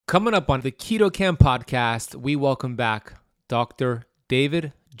Coming up on the Keto Camp podcast, we welcome back Dr.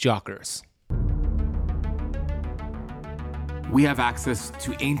 David Jockers. We have access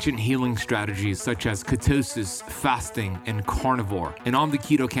to ancient healing strategies such as ketosis, fasting, and carnivore. And on the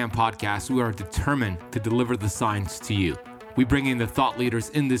Keto Camp podcast, we are determined to deliver the science to you. We bring in the thought leaders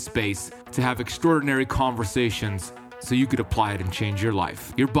in this space to have extraordinary conversations so you could apply it and change your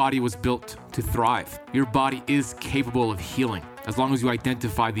life. Your body was built to thrive. Your body is capable of healing as long as you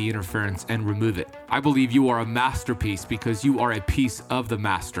identify the interference and remove it. I believe you are a masterpiece because you are a piece of the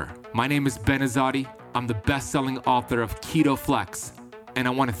master. My name is Ben Azadi. I'm the best-selling author of Keto Flex, and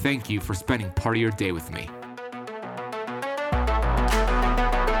I want to thank you for spending part of your day with me.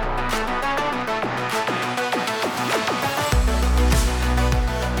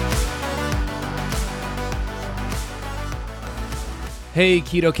 Hey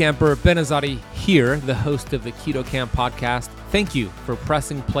Keto Camper, Ben Azadi here, the host of the Keto Camp podcast. Thank you for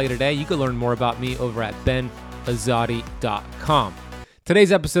pressing play today. You can learn more about me over at benazadi.com.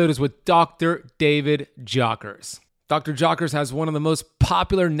 Today's episode is with Dr. David Jockers. Dr. Jockers has one of the most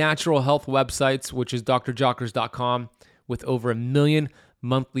popular natural health websites, which is drjockers.com, with over 1 million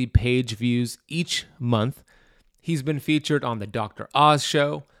monthly page views each month. He's been featured on the Dr. Oz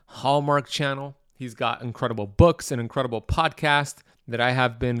Show, Hallmark Channel. He's got incredible books and incredible podcast that I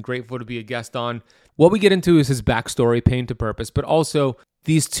have been grateful to be a guest on. What we get into is his backstory, pain to purpose, but also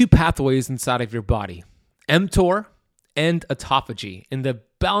these two pathways inside of your body, mTOR and autophagy, in the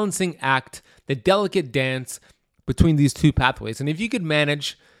balancing act, the delicate dance between these two pathways. And if you could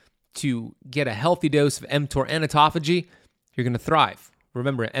manage to get a healthy dose of mTOR and autophagy, you're going to thrive.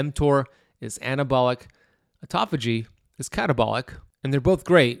 Remember, mTOR is anabolic, autophagy is catabolic, and they're both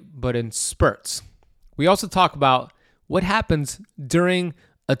great, but in spurts. We also talk about what happens during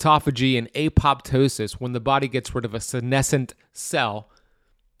autophagy and apoptosis when the body gets rid of a senescent cell.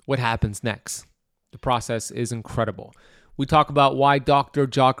 What happens next? The process is incredible. We talk about why Dr.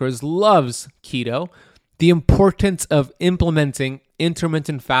 Jockers loves keto, the importance of implementing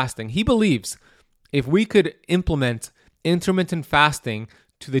intermittent fasting. He believes if we could implement intermittent fasting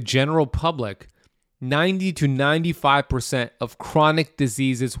to the general public, 90 to 95% of chronic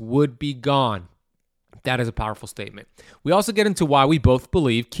diseases would be gone. That is a powerful statement. We also get into why we both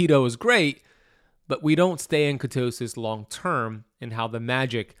believe keto is great, but we don't stay in ketosis long term, and how the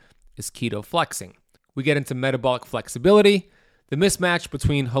magic is keto flexing. We get into metabolic flexibility, the mismatch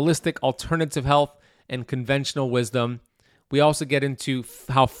between holistic alternative health and conventional wisdom. We also get into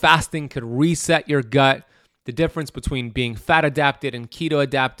how fasting could reset your gut, the difference between being fat adapted and keto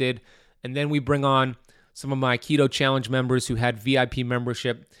adapted. And then we bring on some of my Keto Challenge members who had VIP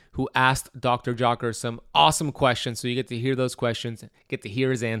membership who asked Dr. Jockers some awesome questions. So you get to hear those questions, get to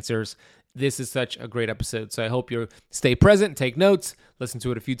hear his answers. This is such a great episode. So I hope you stay present, take notes, listen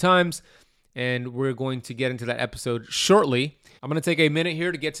to it a few times. And we're going to get into that episode shortly. I'm going to take a minute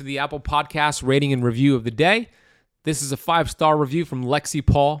here to get to the Apple Podcast rating and review of the day. This is a 5-star review from Lexi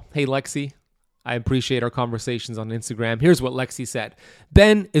Paul. Hey, Lexi. I appreciate our conversations on Instagram. Here's what Lexi said.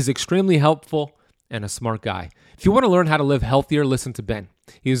 Ben is extremely helpful and a smart guy. If you want to learn how to live healthier, listen to Ben.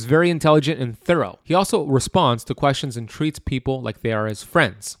 He is very intelligent and thorough. He also responds to questions and treats people like they are his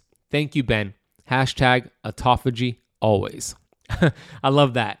friends. Thank you, Ben. Hashtag autophagy always. I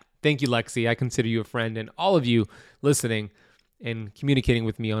love that. Thank you, Lexi. I consider you a friend, and all of you listening and communicating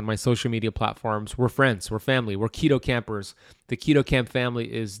with me on my social media platforms. We're friends, we're family, we're keto campers. The Keto Camp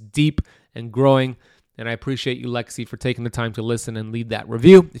family is deep and growing, and I appreciate you, Lexi, for taking the time to listen and leave that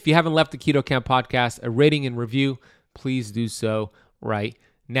review. If you haven't left the Keto Camp podcast a rating and review, please do so right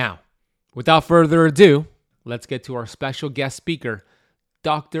now. Without further ado, let's get to our special guest speaker,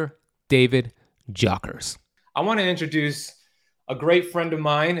 Dr. David Jockers. I want to introduce a great friend of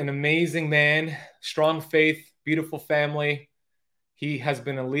mine, an amazing man, strong faith, beautiful family. He has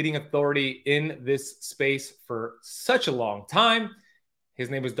been a leading authority in this space for such a long time. His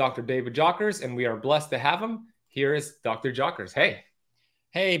name is Dr. David Jockers, and we are blessed to have him. Here is Dr. Jockers. Hey.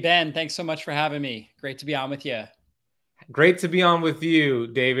 Hey, Ben. Thanks so much for having me. Great to be on with you. Great to be on with you,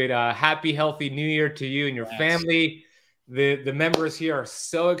 David. Happy, healthy New Year to you and your family. The members here are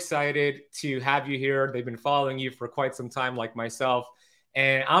so excited to have you here. They've been following you for quite some time, like myself.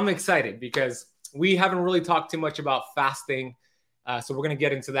 And I'm excited because we haven't really talked too much about fasting. So we're going to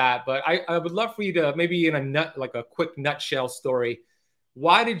get into that. But I would love for you to maybe in a quick nutshell story.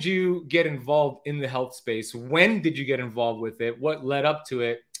 Why did you get involved in the health space? When did you get involved with it? What led up to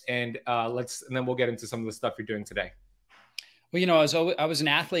it? And then we'll get into some of the stuff you're doing today. Well, I was an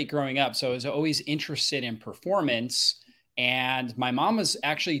athlete growing up, so I was always interested in performance. And my mom was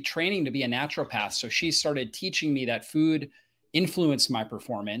actually training to be a naturopath. So she started teaching me that food influenced my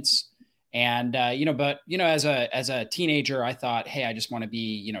performance. And, as a teenager, I thought, hey, I just want to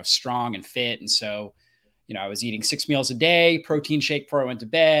be, strong and fit. And so, I was eating 6 meals a day, protein shake before I went to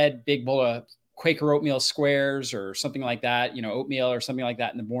bed, big bowl of Quaker oatmeal squares or something like that, oatmeal or something like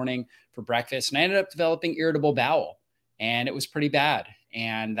that in the morning for breakfast. And I ended up developing irritable bowel, and it was pretty bad.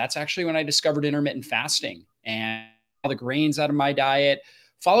 And that's actually when I discovered intermittent fasting, and all the grains out of my diet,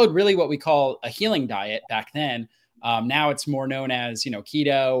 followed really what we call a healing diet back then. Now it's more known as,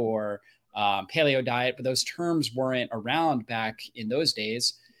 keto or paleo diet, but those terms weren't around back in those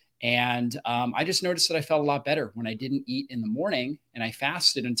days. And I just noticed that I felt a lot better when I didn't eat in the morning, and I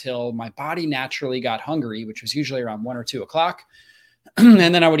fasted until my body naturally got hungry, which was usually around 1 or 2 o'clock. And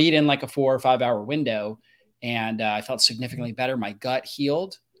then I would eat in like a 4 or 5 hour window, and I felt significantly better. My gut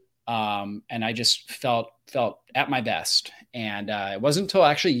healed, and I just felt at my best. And it wasn't until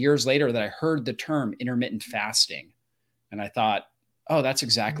actually years later that I heard the term intermittent fasting, and I thought, oh, that's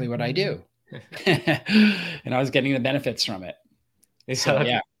exactly what I do. And I was getting the benefits from it. So,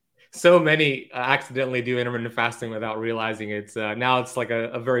 yeah. So many accidentally do intermittent fasting without realizing it. Now it's like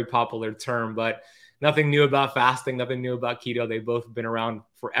a very popular term, but nothing new about fasting, nothing new about keto. They've both been around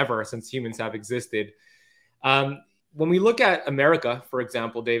forever since humans have existed. When we look at America, for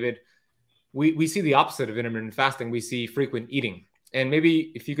example, David, we see the opposite of intermittent fasting. We see frequent eating. And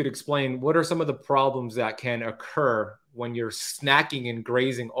maybe if you could explain, what are some of the problems that can occur when you're snacking and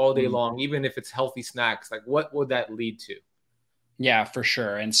grazing all day long, even if it's healthy snacks? Like, what would that lead to? Yeah, for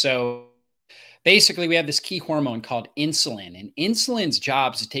sure. And so basically, we have this key hormone called insulin, and insulin's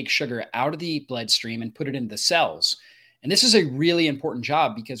job is to take sugar out of the bloodstream and put it into the cells. And this is a really important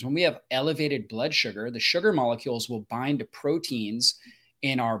job because when we have elevated blood sugar, the sugar molecules will bind to proteins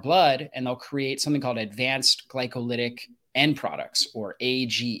in our blood, and they'll create something called advanced glycolytic end products, or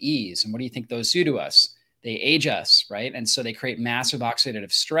AGEs. And what do you think those do to us? They age us, right? And so they create massive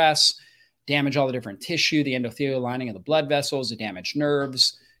oxidative stress, damage all the different tissue, the endothelial lining of the blood vessels, they damage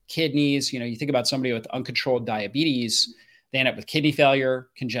nerves, kidneys. You think about somebody with uncontrolled diabetes, they end up with kidney failure,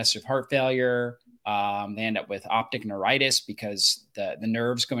 congestive heart failure. They end up with optic neuritis because the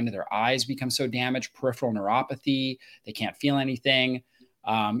nerves going into their eyes become so damaged, peripheral neuropathy. They can't feel anything.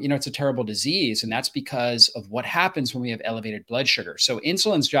 It's a terrible disease. And that's because of what happens when we have elevated blood sugar. So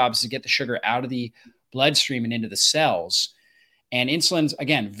insulin's job is to get the sugar out of the bloodstream and into the cells. And insulin's,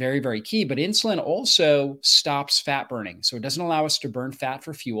 again, very, very key, but insulin also stops fat burning. So it doesn't allow us to burn fat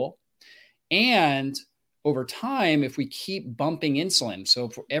for fuel. And over time, if we keep bumping insulin,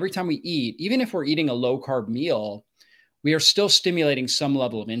 so every time we eat, even if we're eating a low carb meal, we are still stimulating some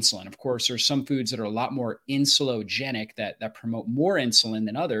level of insulin. Of course, there's some foods that are a lot more insulogenic that promote more insulin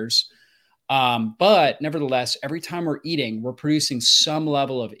than others. But nevertheless, every time we're eating, we're producing some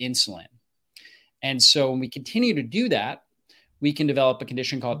level of insulin. And so when we continue to do that, we can develop a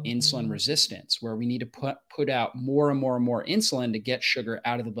condition called insulin resistance, where we need to put out more and more and more insulin to get sugar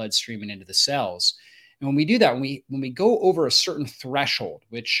out of the bloodstream and into the cells. And when we do that, when we go over a certain threshold,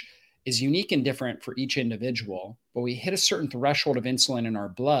 which is unique and different for each individual, but we hit a certain threshold of insulin in our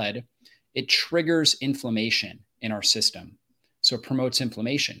blood, it triggers inflammation in our system. So it promotes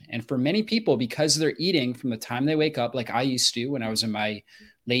inflammation. And for many people, because they're eating from the time they wake up, like I used to when I was in my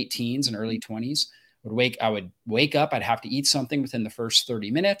late teens and early 20s, I would wake up, I'd have to eat something within the first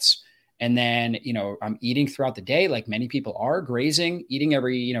 30 minutes. And then, I'm eating throughout the day, like many people are, grazing, eating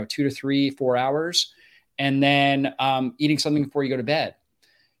every, 2 to 3, 4 hours, and then eating something before you go to bed.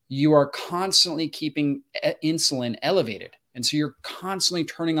 You are constantly keeping insulin elevated. And so you're constantly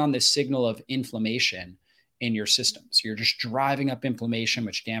turning on this signal of inflammation in your system. So you're just driving up inflammation,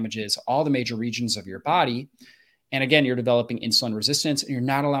 which damages all the major regions of your body. And again, you're developing insulin resistance, and you're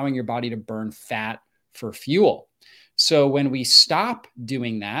not allowing your body to burn fat for fuel. So when we stop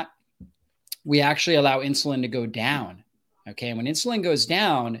doing that, we actually allow insulin to go down. Okay. And when insulin goes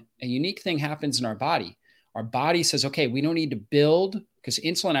down, a unique thing happens in our body. Our body says, okay, we don't need to build, because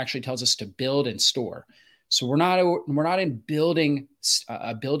insulin actually tells us to build and store. So we're not in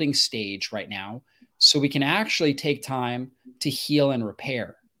a building stage right now. So we can actually take time to heal and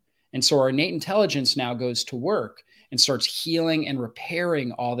repair. And so our innate intelligence now goes to work and starts healing and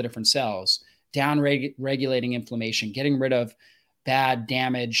repairing all the different cells, regulating inflammation, getting rid of bad,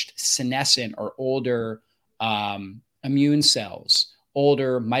 damaged, senescent or older immune cells,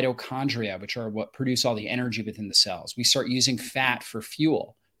 older mitochondria, which are what produce all the energy within the cells. We start using fat for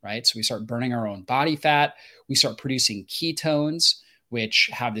fuel, right? So we start burning our own body fat. We start producing ketones, which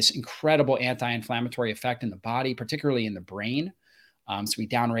have this incredible anti-inflammatory effect in the body, particularly in the brain. So we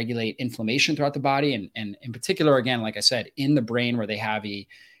downregulate inflammation throughout the body. And in particular, again, like I said, in the brain, where they have a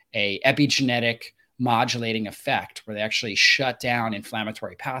epigenetic modulating effect where they actually shut down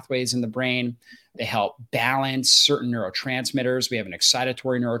inflammatory pathways in the brain. They help balance certain neurotransmitters. We have an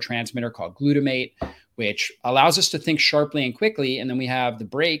excitatory neurotransmitter called glutamate, which allows us to think sharply and quickly. And then we have the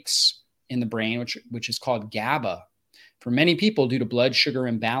brakes in the brain, which is called GABA. For many people, due to blood sugar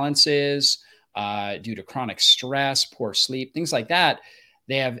imbalances, due to chronic stress, poor sleep, things like that,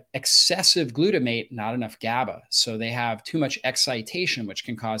 they have excessive glutamate, not enough GABA. So they have too much excitation, which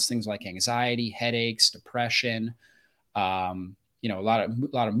can cause things like anxiety, headaches, depression. A lot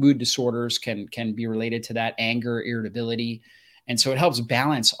of mood disorders can be related to that, anger, irritability. And so it helps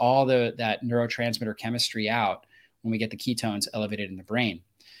balance all that neurotransmitter chemistry out when we get the ketones elevated in the brain.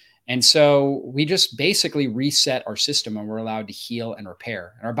 And so we just basically reset our system and we're allowed to heal and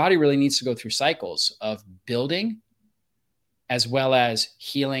repair. And our body really needs to go through cycles of building as well as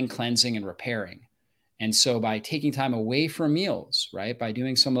healing, cleansing, and repairing. And so by taking time away from meals, right, by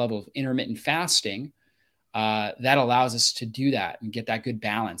doing some level of intermittent fasting, that allows us to do that and get that good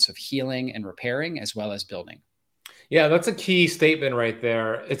balance of healing and repairing as well as building. Yeah, that's a key statement right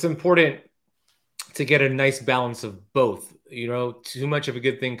there. It's important to get a nice balance of both. Too much of a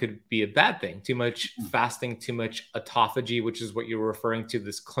good thing could be a bad thing. Too much fasting, too much autophagy, which is what you were referring to,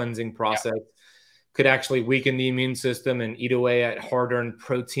 this cleansing process, could actually weaken the immune system and eat away at hard-earned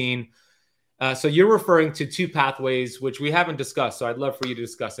protein. So you're referring to two pathways, which we haven't discussed. So I'd love for you to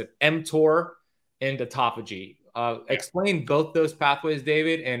discuss it: mTOR and autophagy. Explain both those pathways,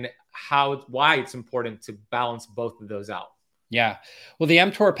 David, and why it's important to balance both of those out. Yeah. Well, the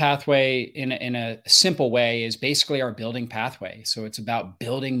mTOR pathway in a simple way is basically our building pathway. So it's about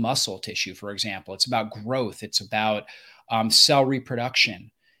building muscle tissue, for example. It's about growth. It's about cell reproduction.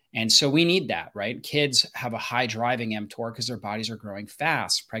 And so we need that, right? Kids have a high driving mTOR because their bodies are growing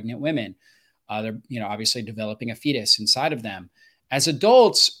fast. Pregnant women, they're obviously developing a fetus inside of them. As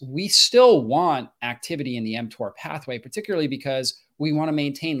adults, we still want activity in the mTOR pathway, particularly because we want to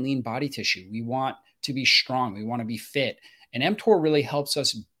maintain lean body tissue. We want to be strong. We want to be fit. And mTOR really helps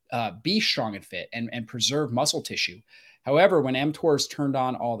us be strong and fit and preserve muscle tissue. However, when mTOR is turned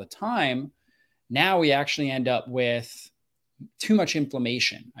on all the time, now we actually end up with too much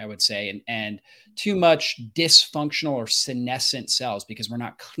inflammation, I would say, and too much dysfunctional or senescent cells because we're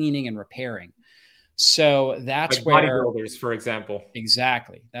not cleaning and repairing. So that's like where bodybuilders, for example.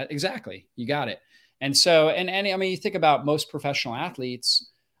 Exactly. You got it. And so, and I mean, you think about most professional athletes,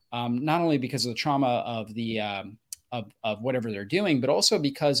 not only because of the trauma of the of whatever they're doing, but also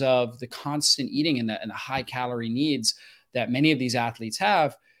because of the constant eating and the high calorie needs that many of these athletes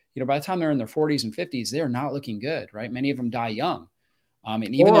have. By the time they're in their 40s and 50s, they're not looking good, right? Many of them die young.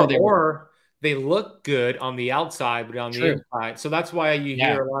 And even though they look good on the outside, but on the inside. So that's why you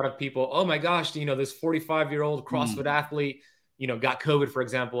hear a lot of people, oh my gosh, this 45-year-old CrossFit athlete, got COVID, for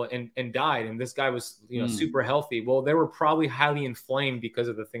example, and died. And this guy was, super healthy. Well, they were probably highly inflamed because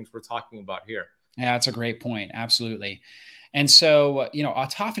of the things we're talking about here. Yeah, that's a great point. Absolutely. And so,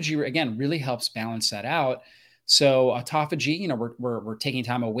 autophagy, again, really helps balance that out. So autophagy, we're taking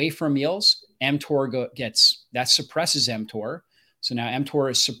time away from meals. mTOR that suppresses mTOR. So now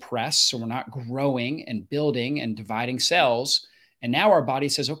mTOR is suppressed. So we're not growing and building and dividing cells. And now our body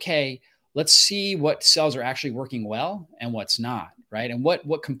says, okay, let's see what cells are actually working well and what's not, right? And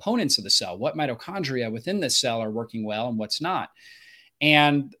what components of the cell, what mitochondria within the cell are working well and what's not.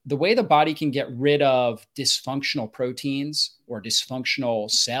 And the way the body can get rid of dysfunctional proteins or dysfunctional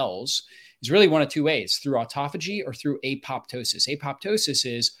cells is really one of two ways: through autophagy or through apoptosis. Apoptosis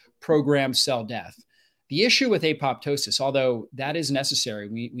is programmed cell death. The issue with apoptosis, although that is necessary,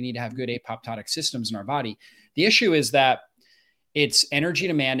 we need to have good apoptotic systems in our body. The issue is that it's energy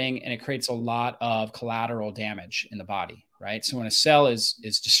demanding and it creates a lot of collateral damage in the body, right? So when a cell is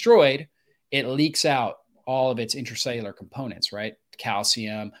destroyed, it leaks out all of its intracellular components, right?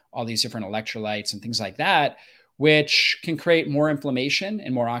 Calcium, all these different electrolytes and things like that, which can create more inflammation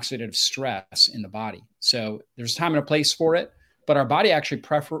and more oxidative stress in the body. So there's a time and a place for it, but our body actually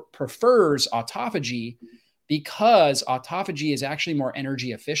prefers autophagy because autophagy is actually more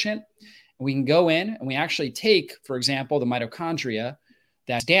energy efficient. And we can go in and we actually take, for example, the mitochondria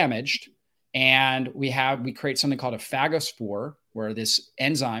that's damaged, and we create something called a phagospore, where this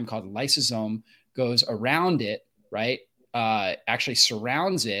enzyme called lysosome goes around it, right? Actually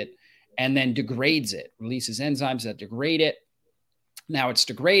surrounds it and then degrades it, releases enzymes that degrade it. Now it's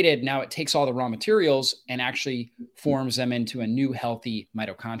degraded. Now it takes all the raw materials and actually forms them into a new healthy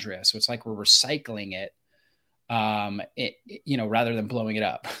mitochondria. So it's like we're recycling it, rather than blowing it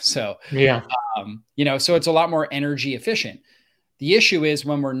up. So, so it's a lot more energy efficient. The issue is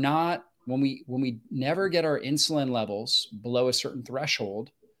when we never get our insulin levels below a certain threshold,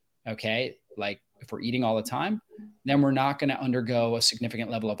 okay, like if we're eating all the time, then we're not going to undergo a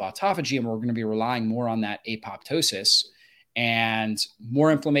significant level of autophagy, and we're going to be relying more on that apoptosis, and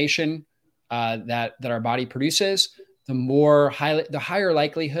more inflammation that our body produces, the higher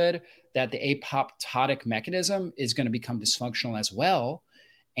likelihood that the apoptotic mechanism is going to become dysfunctional as well.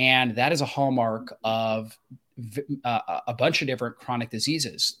 And that is a hallmark of a bunch of different chronic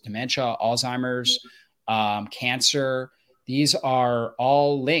diseases: dementia, Alzheimer's, cancer. These are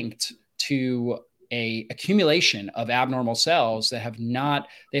all linked to a accumulation of abnormal cells that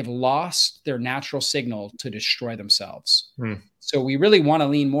they've lost their natural signal to destroy themselves. So we really want to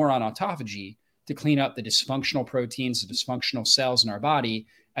lean more on autophagy to clean up the dysfunctional proteins, the dysfunctional cells in our body,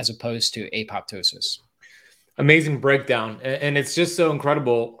 as opposed to apoptosis. Amazing breakdown. And it's just so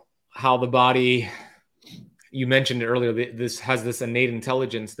incredible how the body, you mentioned it earlier, this has this innate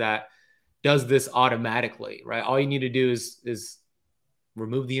intelligence that does this automatically, right? All you need to do is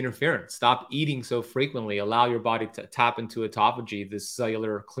remove the interference, stop eating so frequently, allow your body to tap into autophagy, this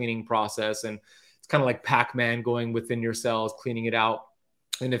cellular cleaning process. And it's kind of like Pac-Man going within your cells, cleaning it out.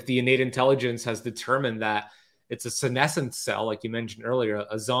 And if the innate intelligence has determined that it's a senescent cell, like you mentioned earlier,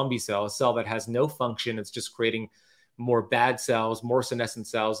 a zombie cell, a cell that has no function, it's just creating more bad cells, more senescent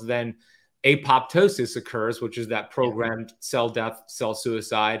cells, then apoptosis occurs, which is that programmed cell death, cell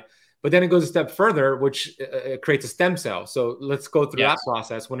suicide. But then it goes a step further, which creates a stem cell. So let's go through that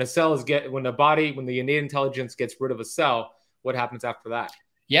process. When the innate intelligence gets rid of a cell, what happens after that?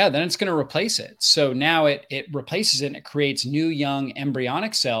 Yeah, then it's going to replace it. So now it replaces it, and it creates new young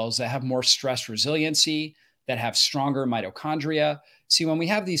embryonic cells that have more stress resiliency, that have stronger mitochondria. See, when we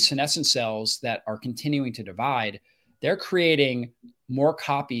have these senescent cells that are continuing to divide, they're creating more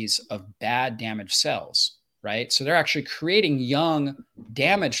copies of bad damaged cells, right? So they're actually creating young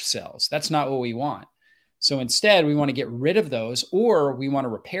damaged cells. That's not what we want. So instead, we want to get rid of those, or we want to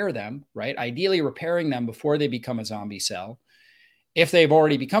repair them, right? Ideally repairing them before they become a zombie cell. If they've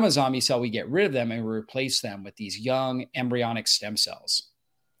already become a zombie cell, we get rid of them and we replace them with these young embryonic stem cells.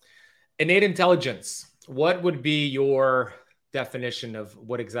 Innate intelligence. What would be your definition of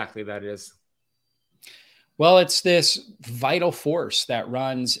what exactly that is? Well, it's this vital force that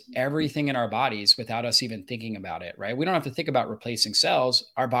runs everything in our bodies without us even thinking about it, right? We don't have to think about replacing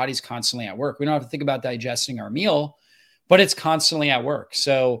cells. Our body's constantly at work. We don't have to think about digesting our meal, but it's constantly at work.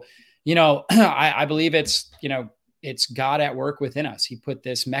 So, I believe it's God at work within us. He put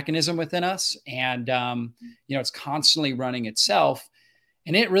this mechanism within us, and, it's constantly running itself.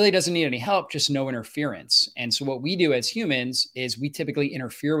 And it really doesn't need any help, just no interference. And so what we do as humans is we typically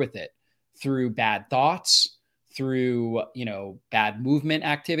interfere with it through bad thoughts, through, bad movement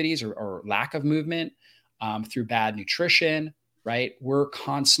activities or lack of movement, through bad nutrition, right? We're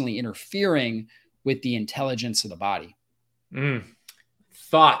constantly interfering with the intelligence of the body.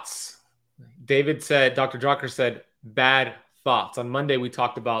 Thoughts. Dr. Jockers said, bad thoughts. On Monday, we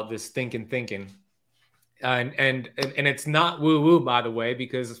talked about this thinking. And it's not woo-woo, by the way,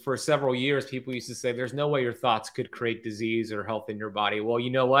 because for several years, people used to say, there's no way your thoughts could create disease or health in your body. Well, you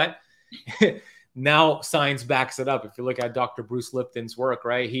know what? Now science backs it up. If you look at Dr. Bruce Lipton's work,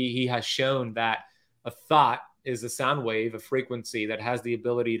 right, he has shown that a thought is a sound wave, a frequency that has the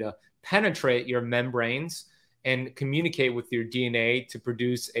ability to penetrate your membranes and communicate with your DNA to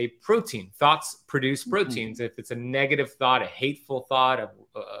produce a protein. Thoughts produce proteins. If it's a negative thought, a hateful thought,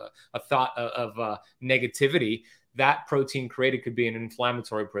 a thought of negativity, that protein created could be an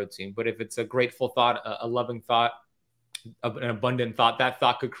inflammatory protein. But if it's a grateful thought, a loving thought, an abundant thought, that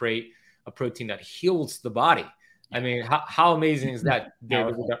thought could create a protein that heals the body. I mean, how amazing is that,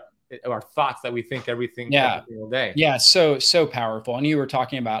 David? Our thoughts that we think everything every single day. Yeah. So powerful. And you were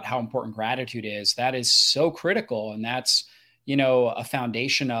talking about how important gratitude is. That is so critical. And that's, a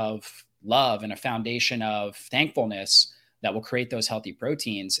foundation of love and a foundation of thankfulness that will create those healthy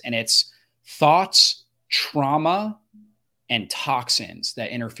proteins. And it's thoughts, trauma, and toxins that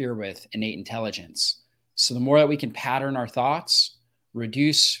interfere with innate intelligence. So the more that we can pattern our thoughts,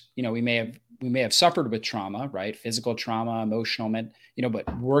 reduce, we may have suffered with trauma, right? Physical trauma, emotional,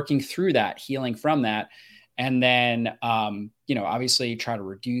 but working through that, healing from that. And then, obviously try to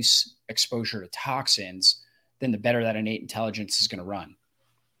reduce exposure to toxins, then the better that innate intelligence is going to run.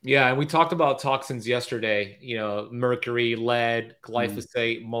 Yeah. And we talked about toxins yesterday, mercury, lead,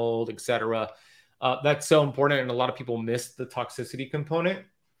 glyphosate, mold, et cetera. That's so important. And a lot of people miss the toxicity component.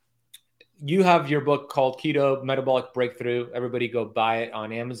 You have your book called Keto Metabolic Breakthrough. Everybody go buy it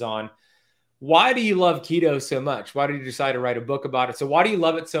on Amazon. Why do you love keto so much? Why did you decide to write a book about it? So why do you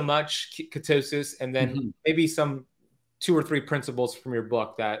love it so much, ketosis? And then maybe some 2 or 3 principles from your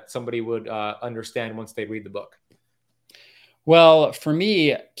book that somebody would understand once they read the book. Well, for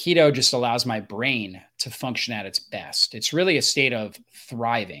me, keto just allows my brain to function at its best. It's really a state of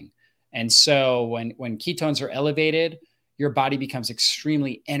thriving. And so when ketones are elevated, your body becomes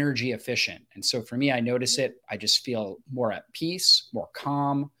extremely energy efficient. And so for me, I notice it. I just feel more at peace, more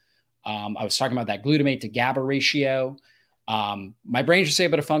calm. I was talking about that glutamate to GABA ratio. My brain's just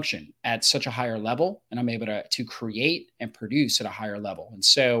able to function at such a higher level, and I'm able to create and produce at a higher level. And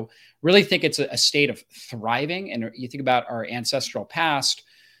so, really think it's a state of thriving. And you think about our ancestral past,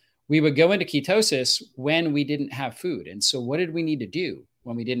 we would go into ketosis when we didn't have food. And so, what did we need to do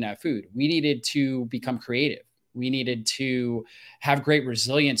when we didn't have food? We needed to become creative. We needed to have great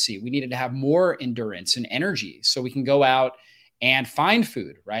resiliency. We needed to have more endurance and energy so we can go out and find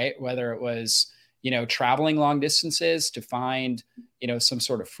food, right? Whether it was, traveling long distances to find, some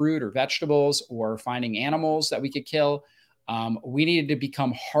sort of fruit or vegetables, or finding animals that we could kill. We needed to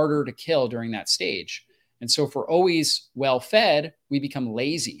become harder to kill during that stage. And so if we're always well fed, we become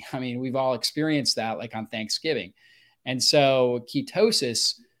lazy. I mean, we've all experienced that, like on Thanksgiving. And so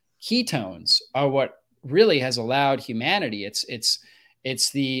ketones are what really has allowed humanity. It's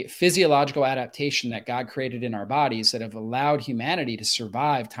the physiological adaptation that God created in our bodies that have allowed humanity to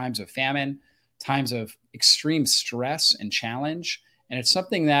survive times of famine, times of extreme stress and challenge. And it's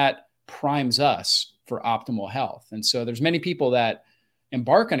something that primes us for optimal health. And so there's many people that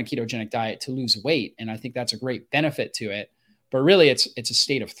embark on a ketogenic diet to lose weight. And I think that's a great benefit to it. But really, it's a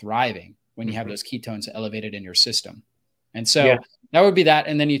state of thriving when you have those ketones elevated in your system. And so that would be that.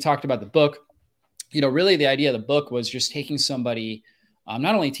 And then you talked about the book. Really the idea of the book was just taking somebody,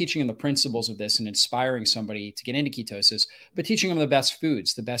 not only teaching them the principles of this and inspiring somebody to get into ketosis, but teaching them the best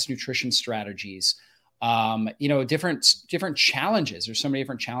foods, the best nutrition strategies, different challenges. There's so many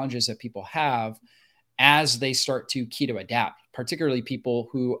different challenges that people have as they start to keto adapt, particularly people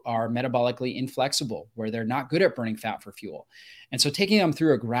who are metabolically inflexible, where they're not good at burning fat for fuel. And so taking them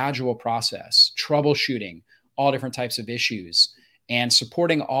through a gradual process, troubleshooting all different types of issues, and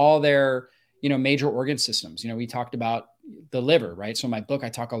supporting all their, major organ systems. We talked about the liver, right? So in my book, I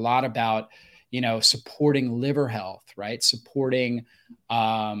talk a lot about, supporting liver health, right? Supporting,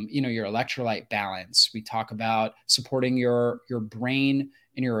 your electrolyte balance. We talk about supporting your brain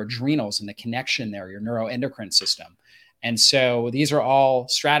and your adrenals and the connection there, your neuroendocrine system. And so these are all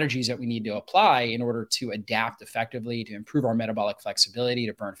strategies that we need to apply in order to adapt effectively, to improve our metabolic flexibility,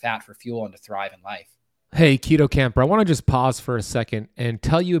 to burn fat for fuel, and to thrive in life. Hey, Keto Camper, I want to just pause for a second and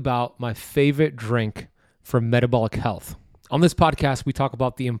tell you about my favorite drink for metabolic health. On this podcast, we talk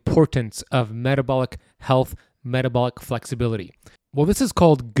about the importance of metabolic health, metabolic flexibility. Well, this is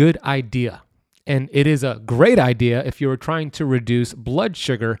called Good Idea, and it is a great idea if you're trying to reduce blood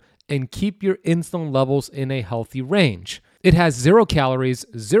sugar and keep your insulin levels in a healthy range. It has 0 calories,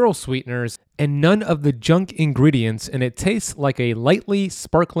 0 sweeteners, and none of the junk ingredients, and it tastes like a lightly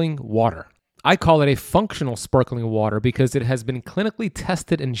sparkling water. I call it a functional sparkling water because it has been clinically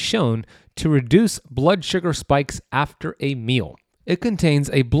tested and shown to reduce blood sugar spikes after a meal. It contains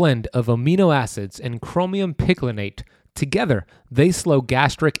a blend of amino acids and chromium picolinate. Together, they slow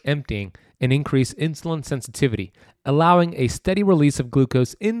gastric emptying and increase insulin sensitivity, allowing a steady release of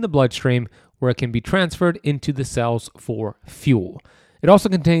glucose in the bloodstream where it can be transferred into the cells for fuel. It also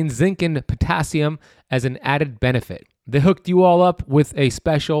contains zinc and potassium as an added benefit. They hooked you all up with a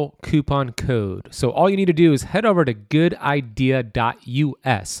special coupon code. So all you need to do is head over to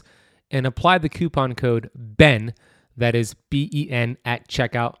goodidea.us and apply the coupon code BEN, that is BEN, at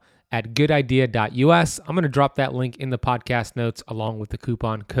checkout at goodidea.us. I'm going to drop that link in the podcast notes along with the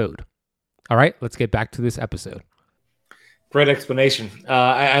coupon code. All right, let's get back to this episode. Great explanation.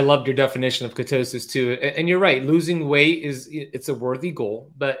 I loved your definition of ketosis too. And you're right. Losing weight it's a worthy goal,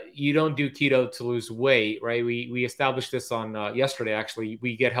 but you don't do keto to lose weight, right? We established this on yesterday. Actually,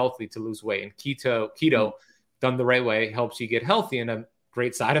 we get healthy to lose weight, and keto done the right way helps you get healthy. And a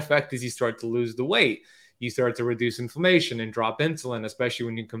great side effect is you start to lose the weight. You start to reduce inflammation and drop insulin, especially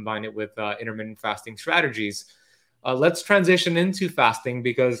when you combine it with intermittent fasting strategies. Let's transition into fasting,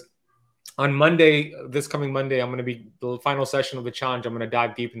 because on Monday, this coming Monday, I'm going to be the final session of the challenge. I'm going to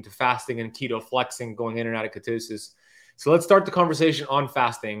dive deep into fasting and keto flexing, going in and out of ketosis. So let's start the conversation on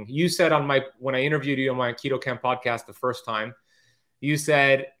fasting. You said when I interviewed you on my Keto Camp podcast the first time, you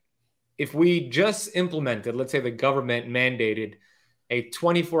said if we just implemented, let's say the government mandated a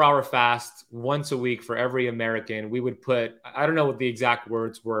 24-hour fast once a week for every American, we would put, I don't know what the exact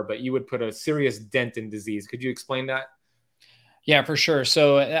words were, but you would put a serious dent in disease. Could you explain that? Yeah, for sure.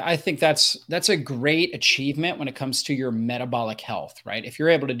 So I think that's a great achievement when it comes to your metabolic health, right? If you're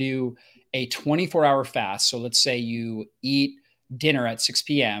able to do a 24-hour fast, so let's say you eat dinner at 6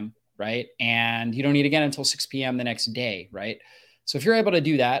 p.m., right? And you don't eat again until 6 p.m. the next day, right? So if you're able to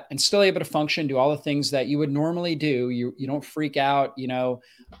do that and still able to function, do all the things that you would normally do, you don't freak out, you don't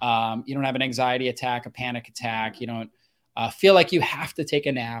have an anxiety attack, a panic attack, you don't feel like you have to take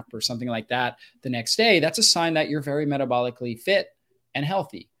a nap or something like that the next day, that's a sign that you're very metabolically fit and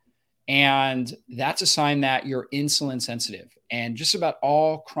healthy. And that's a sign that you're insulin sensitive. And just about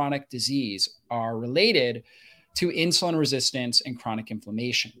all chronic disease are related to insulin resistance and chronic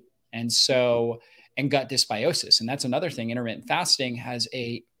inflammation. And so, and gut dysbiosis. And that's another thing. Intermittent fasting has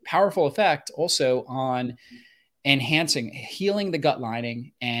a powerful effect also on healing the gut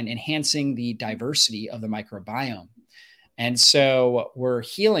lining and enhancing the diversity of the microbiome. And so we're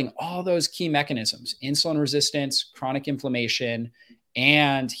healing all those key mechanisms: insulin resistance, chronic inflammation,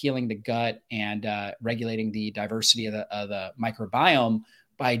 and healing the gut and regulating the diversity of the microbiome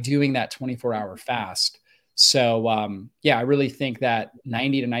by doing that 24-hour fast. So I really think that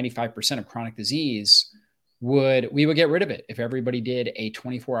 90 to 95% of chronic disease we would get rid of it if everybody did a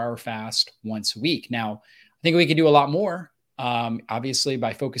 24-hour fast once a week. Now, I think we could do a lot more, obviously,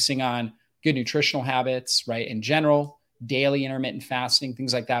 by focusing on good nutritional habits, right? In general, daily intermittent fasting,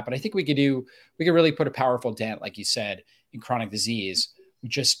 things like that. But I think we could really put a powerful dent, like you said, in chronic disease,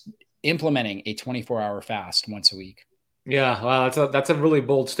 just implementing a 24-hour fast once a week. Yeah, wow, that's a really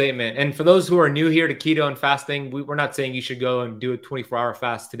bold statement. And for those who are new here to keto and fasting, we're not saying you should go and do a 24-hour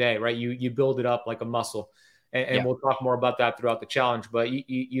fast today, right? You build it up like a muscle, and we'll talk more about that throughout the challenge. But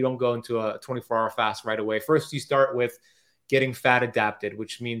you don't go into a 24-hour fast right away. First, you start with getting fat adapted,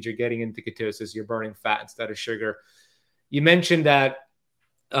 which means you're getting into ketosis. You're burning fat instead of sugar. You mentioned that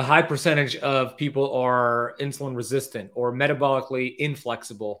a high percentage of people are insulin resistant or metabolically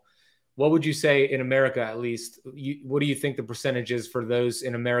inflexible. What would you say in America, at least? What do you think the percentage is for those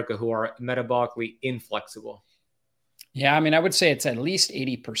in America who are metabolically inflexible? Yeah, I mean, I would say it's at least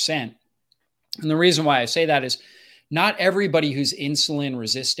 80%. And the reason why I say that is not everybody who's insulin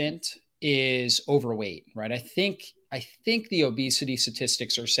resistant is overweight, right? I think the obesity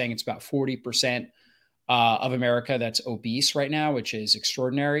statistics are saying it's about 40% of America that's obese right now, which is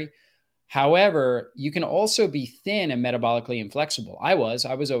extraordinary. However, you can also be thin and metabolically inflexible. I was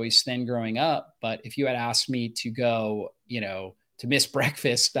always thin growing up, but if you had asked me to go, to miss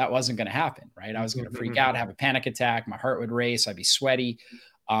breakfast, that wasn't going to happen, right? I was going to freak out, have a panic attack. My heart would race. I'd be sweaty.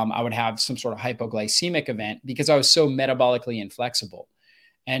 I would have some sort of hypoglycemic event because I was so metabolically inflexible.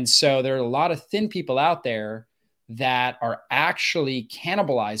 And so there are a lot of thin people out there that are actually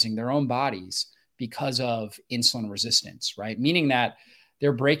cannibalizing their own bodies because of insulin resistance, right? Meaning that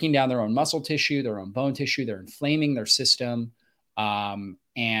they're breaking down their own muscle tissue, their own bone tissue, they're inflaming their system. And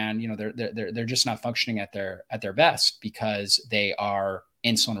they're just not functioning at their best because they are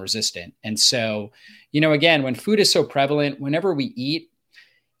insulin resistant. And so, again, when food is so prevalent, whenever we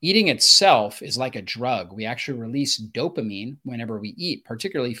eating itself is like a drug. We actually release dopamine whenever we eat,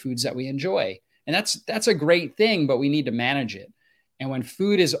 particularly foods that we enjoy. And that's a great thing, but we need to manage it. And when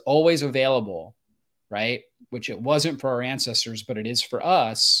food is always available, right, which it wasn't for our ancestors, but it is for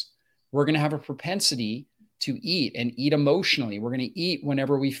us, we're going to have a propensity to eat and eat emotionally. We're going to eat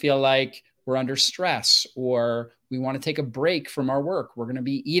whenever we feel like we're under stress or we want to take a break from our work. We're going to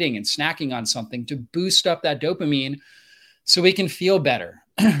be eating and snacking on something to boost up that dopamine so we can feel better,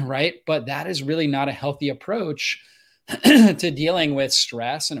 right? But that is really not a healthy approach to dealing with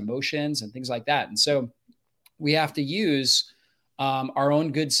stress and emotions and things like that. And so we have to use our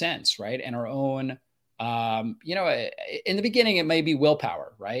own good sense, right? And our own in the beginning, it may be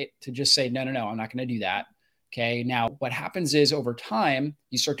willpower, right? To just say, no, I'm not going to do that. Okay. Now, what happens is over time,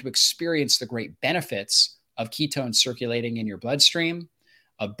 you start to experience the great benefits of ketones circulating in your bloodstream,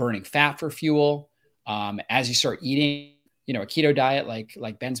 of burning fat for fuel. As you start eating, a keto diet,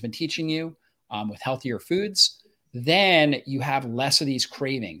 like Ben's been teaching you, with healthier foods, then you have less of these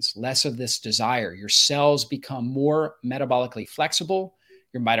cravings, less of this desire. Your cells become more metabolically flexible.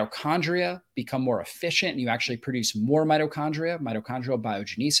 Your mitochondria become more efficient, and you actually produce more mitochondrial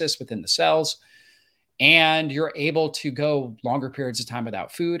biogenesis within the cells. And you're able to go longer periods of time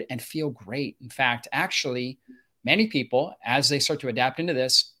without food and feel great. In fact, actually, many people, as they start to adapt into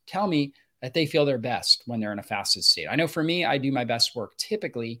this, tell me that they feel their best when they're in a fasted state. I know for me, I do my best work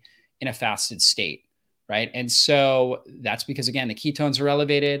typically in a fasted state, right? And so that's because, again, the ketones are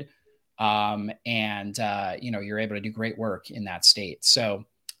elevated. You're able to do great work in that state. So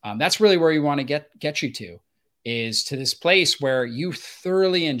that's really where you want to get you to, is to this place where you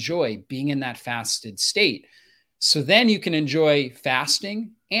thoroughly enjoy being in that fasted state. So then you can enjoy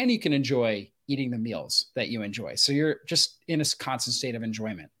fasting and you can enjoy eating the meals that you enjoy. So you're just in a constant state of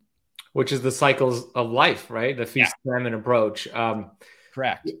enjoyment. Which is the cycles of life, right? The feast famine approach.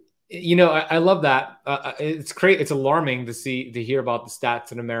 Correct. I love that. It's great. It's alarming to hear about the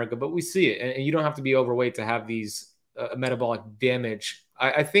stats in America, but we see it, and you don't have to be overweight to have these metabolic damage.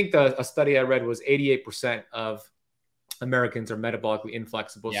 I think a study I read was 88% of Americans are metabolically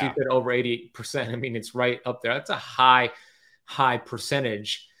inflexible. So you said over 88%. I mean, it's right up there. That's a high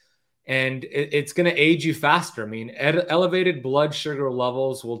percentage, and it's going to age you faster. I mean, elevated blood sugar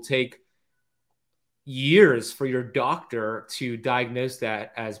levels will take years for your doctor to diagnose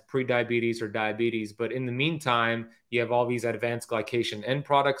that as prediabetes or diabetes. But in the meantime, you have all these advanced glycation end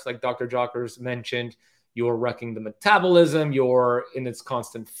products like Dr. Jockers mentioned. You're wrecking the metabolism. You're in its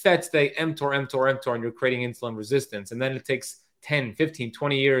constant fed state, mTOR, and you're creating insulin resistance. And then it takes 10, 15,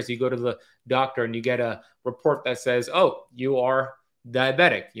 20 years. You go to the doctor and you get a report that says, oh, you are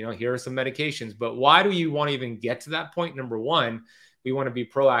diabetic. Here are some medications. But why do you want to even get to that point? Number one, we want to be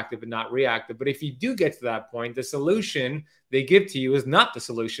proactive and not reactive. But if you do get to that point, the solution they give to you is not the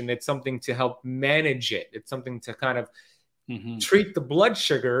solution. It's something to help manage it. It's something to kind of treat the blood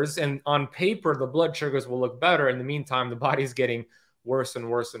sugars. And on paper, the blood sugars will look better. In the meantime, the body's getting worse and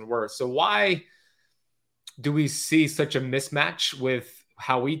worse and worse. So why do we see such a mismatch with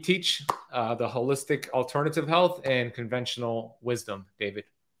how we teach the holistic alternative health and conventional wisdom, David?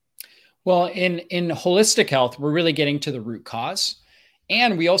 Well, in holistic health, we're really getting to the root cause.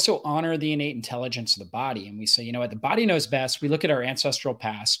 And we also honor the innate intelligence of the body. And we say, you know what, the body knows best. We look at our ancestral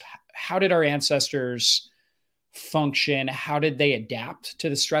past. How did our ancestors function? How did they adapt to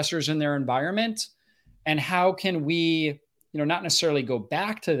the stressors in their environment? And how can we, not necessarily go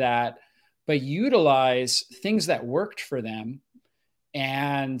back to that, but utilize things that worked for them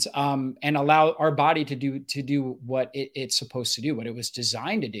and allow our body to do what it's supposed to do, what it was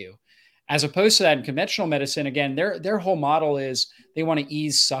designed to do. As opposed to that in conventional medicine, again, their whole model is they want to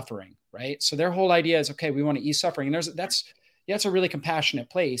ease suffering, right? So their whole idea is, okay, we want to ease suffering. And that's a really compassionate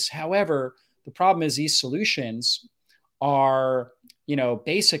place. However, the problem is these solutions are,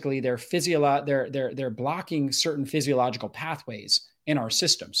 basically they're blocking certain physiological pathways in our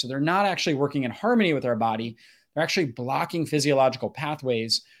system. So they're not actually working in harmony with our body. They're actually blocking physiological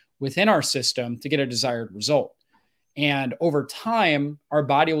pathways within our system to get a desired result. And over time, our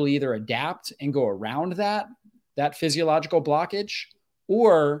body will either adapt and go around that physiological blockage,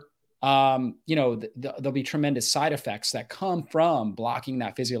 or there'll be tremendous side effects that come from blocking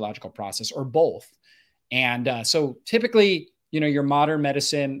that physiological process, or both. And so typically, your modern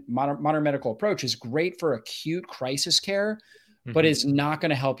medical approach is great for acute crisis care, but is not going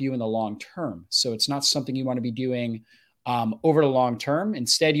to help you in the long term. So it's not something you want to be doing over the long term.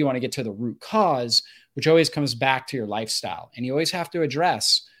 Instead, you want to get to the root cause, which always comes back to your lifestyle. And you always have to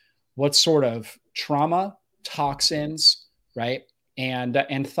address what sort of trauma, toxins, right,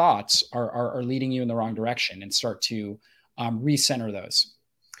 and thoughts are leading you in the wrong direction, and start to recenter those.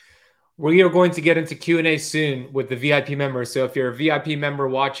 We are going to get into Q&A soon with the VIP members. So if you're a VIP member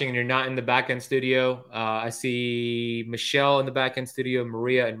watching and you're not in the back-end studio, I see Michelle in the back-end studio,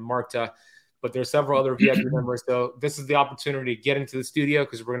 Maria and Marta, but there's several other VIP members. So this is the opportunity to get into the studio,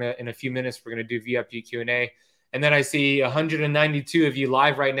 because in a few minutes, we're going to do VIP Q&A. And then I see 192 of you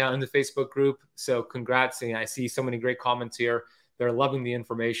live right now in the Facebook group. So congrats. And I see so many great comments here. They're loving the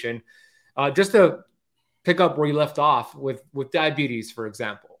information. Just to pick up where you left off with diabetes, for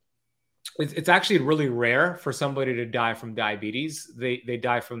example. It's actually really rare for somebody to die from diabetes. They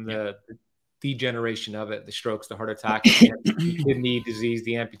die from the degeneration of it, the strokes, the heart attack, the kidney disease,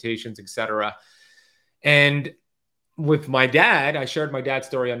 the amputations, etc. And with my dad, I shared my dad's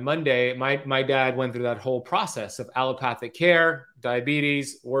story on Monday. My dad went through that whole process of allopathic care,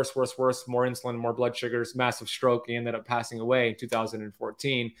 diabetes, worse, more insulin, more blood sugars, massive stroke. He ended up passing away in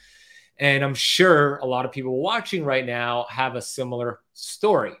 2014. And I'm sure a lot of people watching right now have a similar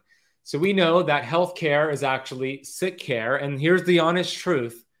story. So we know that healthcare is actually sick care. And here's the honest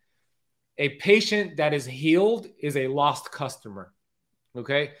truth. A patient that is healed is a lost customer.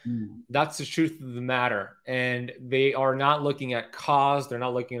 Okay. That's the truth of the matter. And they are not looking at cause. They're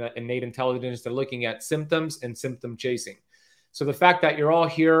not looking at innate intelligence. They're looking at symptoms and symptom chasing. So the fact that you're all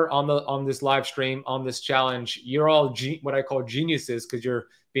here on this live stream, on this challenge, you're all what I call geniuses, because you're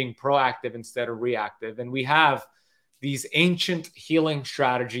being proactive instead of reactive. And we have these ancient healing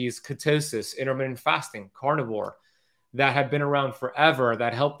strategies, ketosis, intermittent fasting, carnivore, that have been around forever,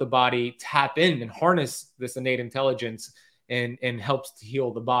 that help the body tap in and harness this innate intelligence and helps to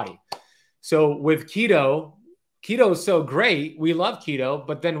heal the body. So with keto is so great. We love keto,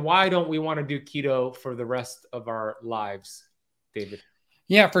 but then why don't we want to do keto for the rest of our lives, David?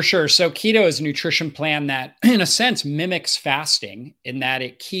 Yeah, for sure. So keto is a nutrition plan that, in a sense, mimics fasting in that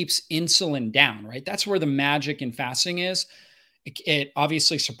it keeps insulin down, right? That's where the magic in fasting is. It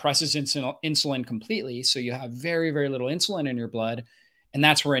obviously suppresses insulin completely. So you have very, very little insulin in your blood. And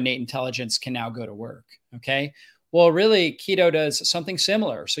that's where innate intelligence can now go to work. Okay. Well, really, keto does something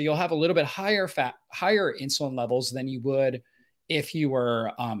similar. So you'll have a little bit higher insulin levels than you would if you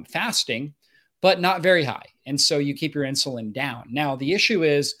were fasting, but not very high. And so you keep your insulin down. Now, the issue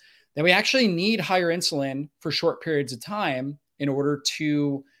is that we actually need higher insulin for short periods of time in order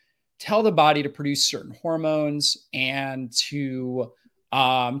to tell the body to produce certain hormones and to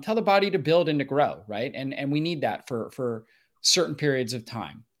tell the body to build and to grow, right? And we need that for certain periods of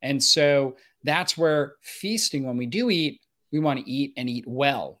time. And so that's where feasting, when we do eat, we want to eat and eat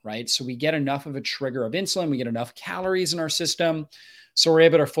well, right? So we get enough of a trigger of insulin, we get enough calories in our system, so we're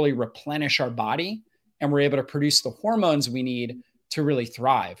able to fully replenish our body and we're able to produce the hormones we need to really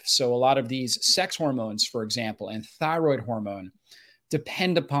thrive. So a lot of these sex hormones, for example, and thyroid hormone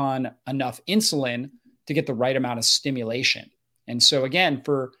depend upon enough insulin to get the right amount of stimulation. And so again,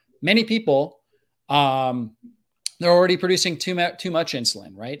 for many people, they're already producing too much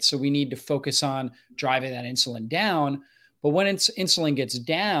insulin, right? So we need to focus on driving that insulin down. But when insulin gets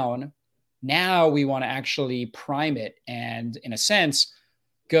down, now we want to actually prime it and, in a sense,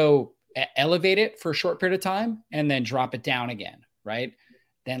 go elevate it for a short period of time and then drop it down again, right?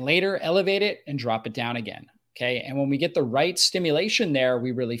 Then later elevate it and drop it down again. Okay. And when we get the right stimulation there,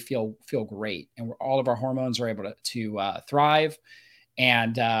 we really feel great. And all of our hormones are able to thrive.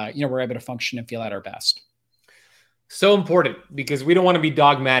 And, we're able to function and feel at our best. So important, because we don't want to be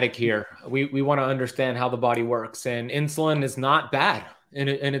dogmatic here. We want to understand how the body works, and insulin is not bad. And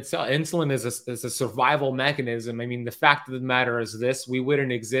insulin is a survival mechanism. I mean, the fact of the matter is this: we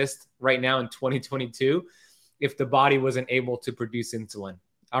wouldn't exist right now in 2022 if the body wasn't able to produce insulin.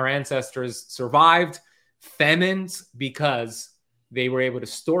 Our ancestors survived famines because they were able to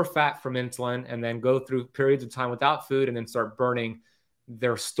store fat from insulin and then go through periods of time without food and then start burning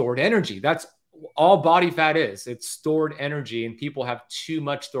their stored energy. That's all body fat is. It's stored energy, and people have too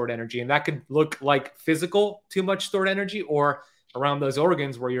much stored energy. And that could look like physical, too much stored energy, or around those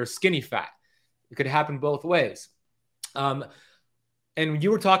organs where you're skinny fat. It could happen both ways. And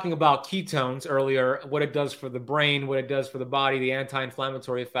you were talking about ketones earlier, what it does for the brain, what it does for the body, the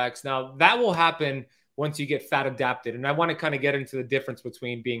anti-inflammatory effects. Now, that will happen once you get fat adapted. And I want to kind of get into the difference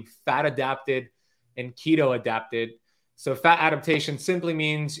between being fat adapted and keto adapted. So fat adaptation simply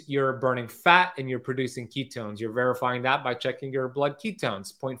means you're burning fat and you're producing ketones. You're verifying that by checking your blood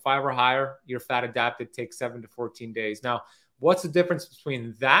ketones. 0.5 or higher, you're fat adapted, takes 7 to 14 days. Now, what's the difference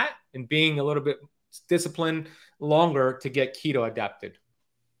between that and being a little bit disciplined longer to get keto adapted?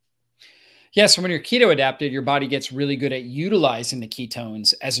 Yeah, so when you're keto adapted, your body gets really good at utilizing the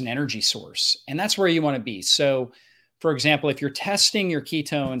ketones as an energy source. And that's where you want to be. So, for example, if you're testing your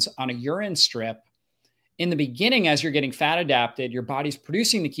ketones on a urine strip, in the beginning, as you're getting fat adapted, your body's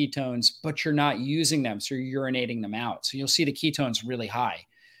producing the ketones, but you're not using them. So you're urinating them out. So you'll see the ketones really high.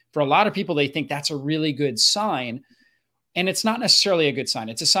 For a lot of people, they think that's a really good sign. And it's not necessarily a good sign.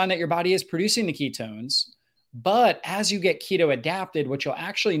 It's a sign that your body is producing the ketones. But as you get keto adapted, what you'll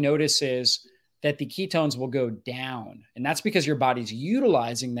actually notice is that the ketones will go down. And that's because your body's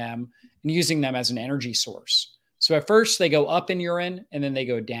utilizing them and using them as an energy source. So at first they go up in urine and then they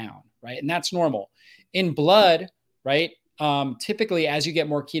go down, right? And that's normal. In blood, right? Typically, as you get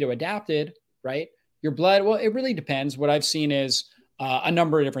more keto adapted, right? Your blood, well, it really depends. What I've seen is a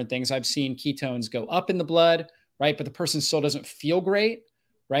number of different things. I've seen ketones go up in the blood, right? But the person still doesn't feel great,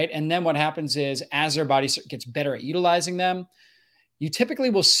 right? And then what happens is, as their body gets better at utilizing them, you typically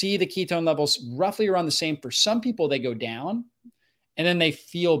will see the ketone levels roughly around the same. For some people, they go down and then they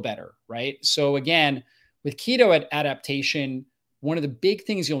feel better, right? So again, with keto adaptation, one of the big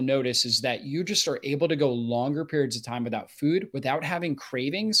things you'll notice is that you just are able to go longer periods of time without food, without having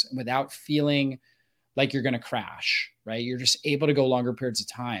cravings, and without feeling like you're going to crash, right? You're just able to go longer periods of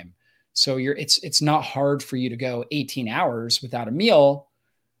time. So it's not hard for you to go 18 hours without a meal,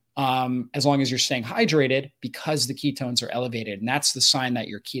 as long as you're staying hydrated, because the ketones are elevated. And that's the sign that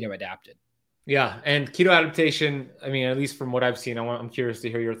you're keto adapted. Yeah. And keto adaptation, I mean, at least from what I've seen, I'm curious to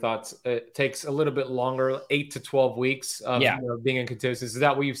hear your thoughts. It takes a little bit longer, 8 to 12 weeks of being in ketosis. Is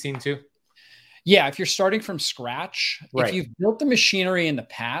that what you've seen too? Yeah. If you're starting from scratch, right. If you've built the machinery in the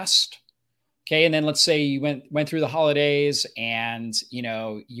past, okay, and then let's say you went through the holidays and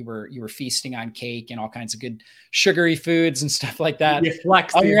you were feasting on cake and all kinds of good sugary foods and stuff like that.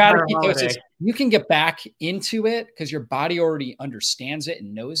 You're out of ketosis. You can get back into it because your body already understands it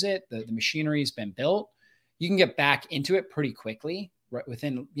and knows it. The machinery has been built. You can get back into it pretty quickly, right,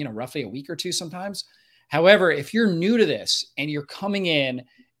 within roughly a week or two sometimes. However, if you're new to this and you're coming in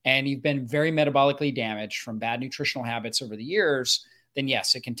and you've been very metabolically damaged from bad nutritional habits over the years, then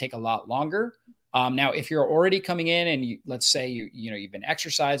yes, it can take a lot longer. Now, if you're already coming in and let's say you've been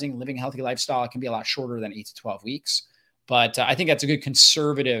exercising, living a healthy lifestyle, it can be a lot shorter than 8 to 12 weeks. But I think that's a good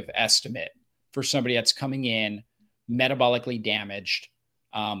conservative estimate for somebody that's coming in metabolically damaged,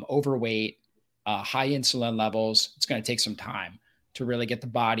 overweight, high insulin levels. It's going to take some time to really get the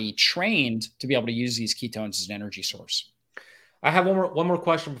body trained to be able to use these ketones as an energy source. I have one more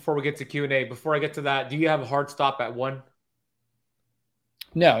question before we get to Q&A. Before I get to that, do you have a hard stop at 1?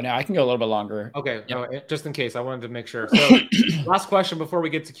 No, I can go a little bit longer. Okay, yep. Just in case, I wanted to make sure. So last question before we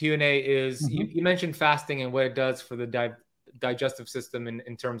get to Q&A is, you mentioned fasting and what it does for the digestive system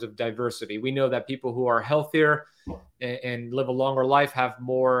in terms of diversity. We know that people who are healthier and live a longer life have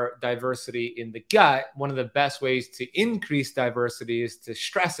more diversity in the gut. One of the best ways to increase diversity is to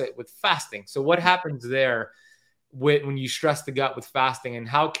stress it with fasting. So what happens there when you stress the gut with fasting, and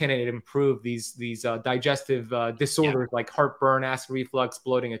how can it improve these digestive disorders like heartburn, acid reflux,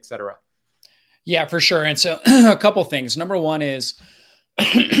 bloating, etc.? Yeah, for sure. And so a couple things. Number one is,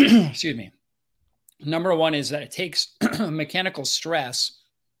 excuse me. Number one is that it takes mechanical stress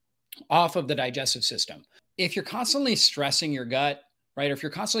off of the digestive system. If you're constantly stressing your gut, right, or if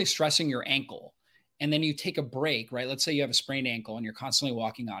you're constantly stressing your ankle, and then you take a break, right? Let's say you have a sprained ankle and you're constantly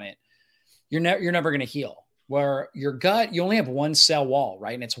walking on it, you're never going to heal. Where your gut, you only have one cell wall,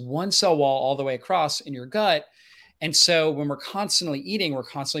 right? And it's one cell wall all the way across in your gut. And so when we're constantly eating, we're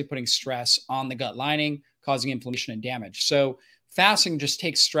constantly putting stress on the gut lining, causing inflammation and damage. So fasting just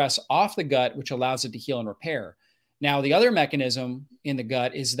takes stress off the gut, which allows it to heal and repair. Now, the other mechanism in the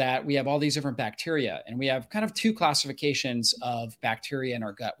gut is that we have all these different bacteria, and we have kind of 2 classifications of bacteria in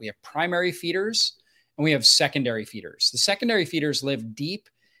our gut. We have primary feeders and we have secondary feeders. The secondary feeders live deep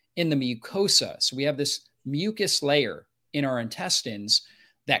in the mucosa. So we have this mucus layer in our intestines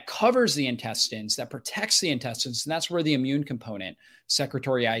that covers the intestines, that protects the intestines. And that's where the immune component,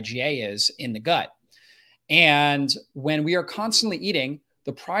 secretory IgA, is in the gut. And when we are constantly eating,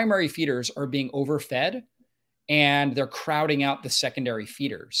 the primary feeders are being overfed and they're crowding out the secondary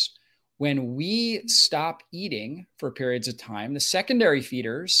feeders. When we stop eating for periods of time, the secondary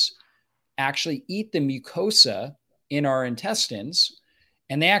feeders actually eat the mucosa in our intestines,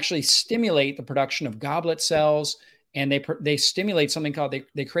 and they actually stimulate the production of goblet cells, and they stimulate something called,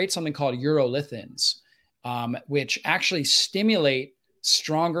 they create something called urolithins, which actually stimulate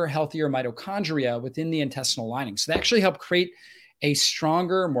stronger, healthier mitochondria within the intestinal lining. So they actually help create a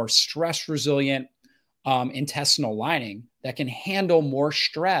stronger, more stress resilient intestinal lining that can handle more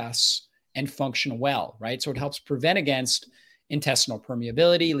stress and function well, right? So it helps prevent against intestinal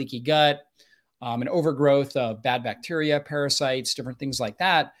permeability, leaky gut, and overgrowth of bad bacteria, parasites, different things like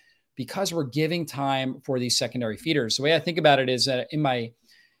that, because we're giving time for these secondary feeders. The way I think about it is that in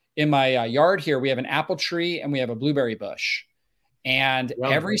my yard here, we have an apple tree and we have a blueberry bush. And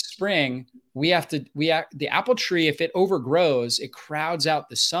every spring the apple tree, if it overgrows, it crowds out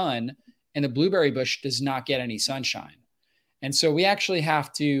the sun, and the blueberry bush does not get any sunshine. And so we actually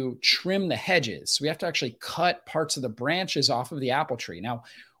have to trim the hedges. We have to actually cut parts of the branches off of the apple tree. Now,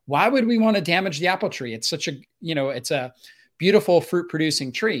 why would we want to damage the apple tree? It's such a, it's a beautiful fruit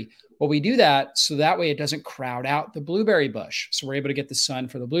producing tree. Well, we do that so that way it doesn't crowd out the blueberry bush. So we're able to get the sun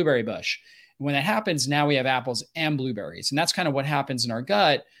for the blueberry bush. And when that happens, now we have apples and blueberries. And that's kind of what happens in our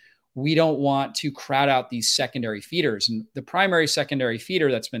gut. We don't want to crowd out these secondary feeders. And the primary secondary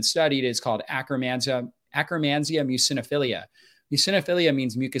feeder that's been studied is called Akkermansia muciniphila. Muciniphila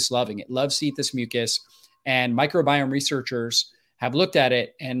means mucus loving. It loves to eat this mucus. And microbiome researchers have looked at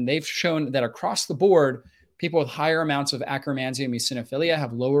it, and they've shown that across the board, people with higher amounts of Akkermansia muciniphila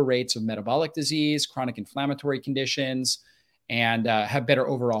have lower rates of metabolic disease, chronic inflammatory conditions, and have better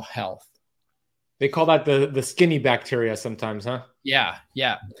overall health. They call that the skinny bacteria sometimes, huh? Yeah.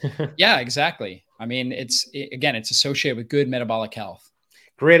 Yeah, exactly. I mean, it's associated with good metabolic health.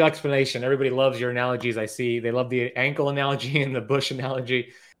 Great explanation. Everybody loves your analogies. I see they love the ankle analogy and the bush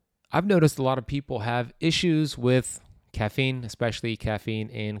analogy. I've noticed a lot of people have issues with caffeine, especially caffeine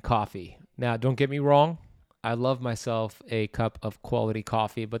in coffee. Now, don't get me wrong. I love myself a cup of quality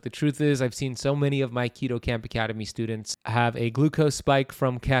coffee, but the truth is I've seen so many of my Keto Camp Academy students have a glucose spike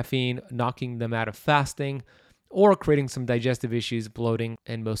from caffeine, knocking them out of fasting or creating some digestive issues, bloating,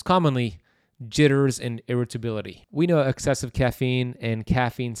 and most commonly, jitters and irritability. We know excessive caffeine and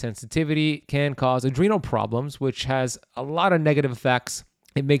caffeine sensitivity can cause adrenal problems, which has a lot of negative effects.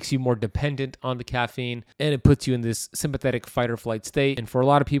 It makes you more dependent on the caffeine, and it puts you in this sympathetic fight or flight state. And for a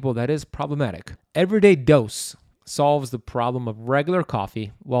lot of people, that is problematic. Everyday Dose solves the problem of regular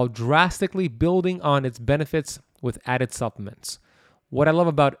coffee while drastically building on its benefits with added supplements. What I love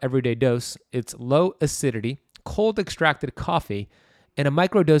about Everyday Dose, it's low acidity, cold extracted coffee, and a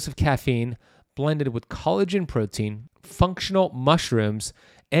microdose of caffeine blended with collagen protein, functional mushrooms,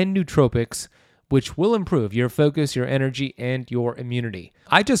 and nootropics, which will improve your focus, your energy, and your immunity.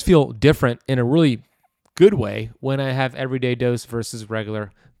 I just feel different in a really good way when I have Everyday Dose versus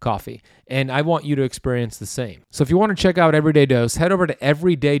regular coffee. And I want you to experience the same. So if you want to check out Everyday Dose, head over to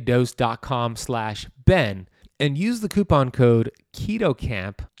everydaydose.com/Ben and use the coupon code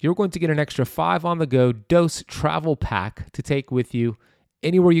KETOCAMP. You're going to get an extra 5 on-the-go dose travel pack to take with you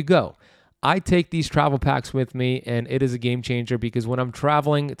anywhere you go. I take these travel packs with me, and it is a game changer because when I'm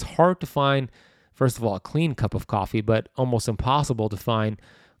traveling, it's hard to find, first of all, a clean cup of coffee, but almost impossible to find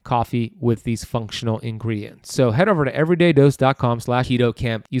coffee with these functional ingredients. So head over to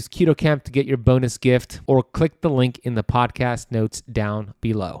everydaydose.com/KetoCamp. Use KetoCamp to get your bonus gift or click the link in the podcast notes down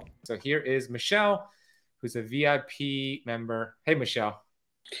below. So here is Michelle, who's a VIP member. Hey, Michelle.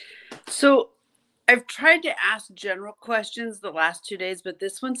 So I've tried to ask general questions the last 2 days, but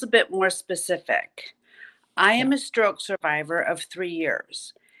this one's a bit more specific. I am a stroke survivor of 3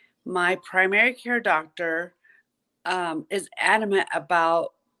 years. My primary care doctor is adamant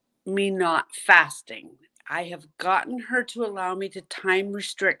about me not fasting. I have gotten her to allow me to time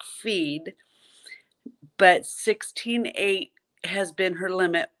restrict feed, but 16:8 has been her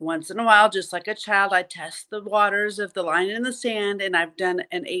limit. Once in a while, just like a child, I test the waters of the line in the sand, and I've done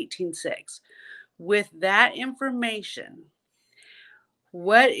an 18:6. With that information,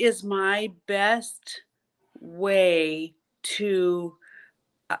 what is my best way to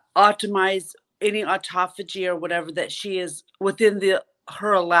optimize any autophagy or whatever that she is within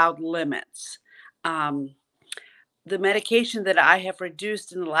her allowed limits? The medication that I have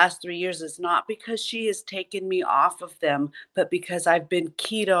reduced in the last 3 years is not because she has taken me off of them, but because I've been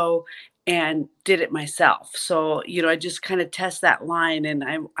keto and did it myself. So, I just kind of test that line, and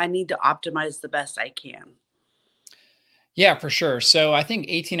I need to optimize the best I can. Yeah, for sure. So I think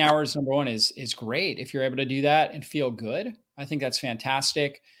 18 hours, number one, is great. If you're able to do that and feel good, I think that's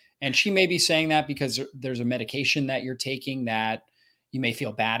fantastic. And she may be saying that because there's a medication that you're taking that you may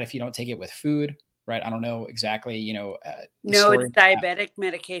feel bad if you don't take it with food, right? I don't know exactly, No, it's diabetic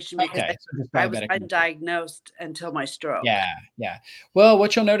medication because I was undiagnosed until my stroke. Yeah. Well,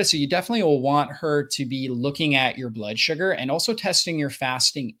 what you'll notice is you definitely will want her to be looking at your blood sugar and also testing your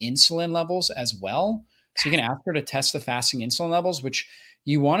fasting insulin levels as well. So you can ask her to test the fasting insulin levels, which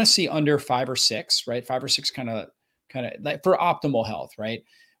you want to see under 5 or 6, right? 5 or 6 kind of like for optimal health, right?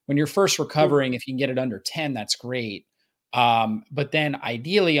 When you're first recovering, if you can get it under 10, that's great. But then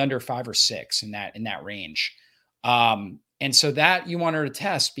ideally under 5 or 6 in that range. And so that you want her to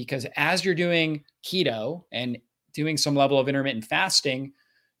test, because as you're doing keto and doing some level of intermittent fasting,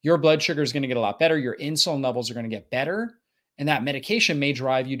 your blood sugar is going to get a lot better. Your insulin levels are going to get better. And that medication may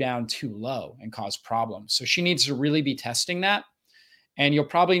drive you down too low and cause problems. So she needs to really be testing that. And you'll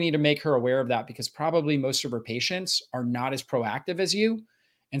probably need to make her aware of that, because probably most of her patients are not as proactive as you.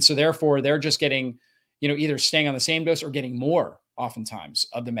 And so therefore they're just getting, either staying on the same dose or getting more oftentimes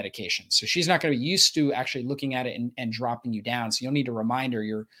of the medication. So she's not going to be used to actually looking at it and dropping you down. So you'll need to remind her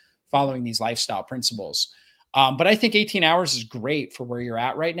you're following these lifestyle principles. But I think 18 hours is great for where you're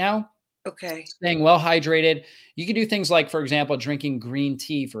at right now. Okay. Staying well hydrated. You can do things like, for example, drinking green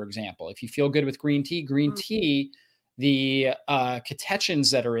tea, for example. If you feel good with green tea, the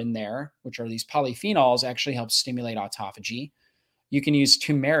catechins that are in there, which are these polyphenols, actually help stimulate autophagy. You can use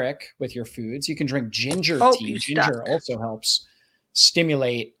turmeric with your foods. You can drink ginger tea. Ginger also helps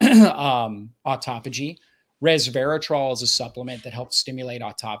stimulate autophagy. Resveratrol is a supplement that helps stimulate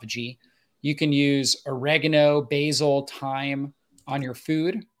autophagy. You can use oregano, basil, thyme on your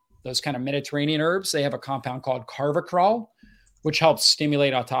food. Those kind of Mediterranean herbs, they have a compound called carvacrol, which helps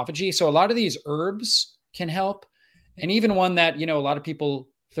stimulate autophagy. So a lot of these herbs can help. And even one that, a lot of people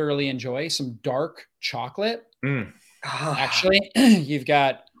thoroughly enjoy, some dark chocolate. Actually, you've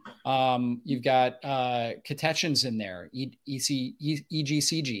got catechins in there,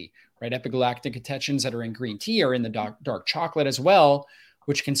 EGCG, right? Epigalactic catechins that are in green tea are in the dark chocolate as well,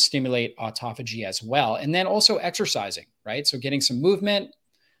 which can stimulate autophagy as well. And then also exercising, right? So getting some movement,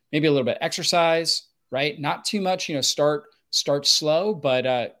 maybe a little bit of exercise, right? Not too much, start slow, but,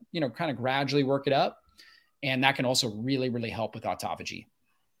 kind of gradually work it up. And that can also really, really help with autophagy.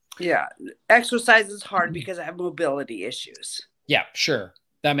 Yeah. Exercise is hard because I have mobility issues. Yeah, sure.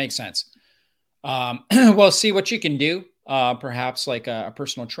 That makes sense. Well, see what you can do. Perhaps like a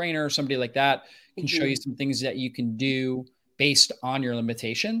personal trainer or somebody like that can show you some things that you can do based on your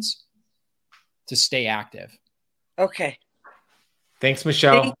limitations to stay active. Okay. Thanks,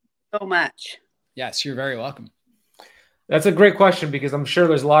 Michelle. Thank you so much. Yes, you're very welcome. That's a great question, because I'm sure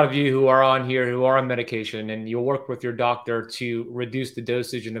there's a lot of you who are on here who are on medication, and you'll work with your doctor to reduce the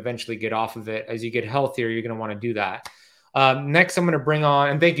dosage and eventually get off of it. As you get healthier, you're going to want to do that. Next, I'm going to bring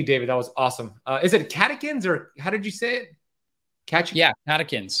on, and thank you, David. That was awesome. Is it catechins, or how did you say it? Yeah,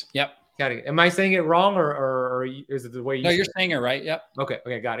 catechins. Yep. Am I saying it wrong, or is it the way you? No, you're saying it right. Yep.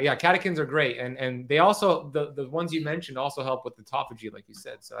 Okay, got it. Yeah, catechins are great, and they also the ones you mentioned also help with autophagy, like you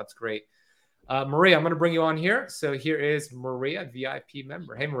said. So that's great. Maria, I'm going to bring you on here. So here is Maria, VIP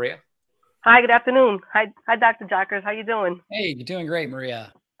member. Hey, Maria. Hi, good afternoon. Hi, Dr. Jockers. How you doing? Hey, you're doing great,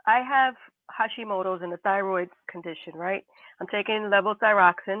 Maria. I have Hashimoto's and a thyroid condition, right? I'm taking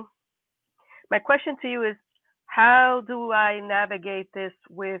levothyroxine. My question to you is, how do I navigate this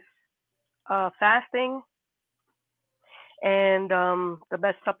with fasting and the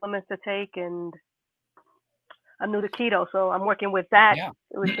best supplements to take? And I'm new to keto, so I'm working with that. Yeah.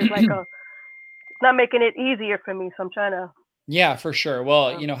 Which is like it's not making it easier for me, so I'm trying to. Yeah, for sure.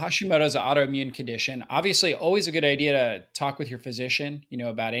 Well, Hashimoto's is an autoimmune condition. Obviously, always a good idea to talk with your physician,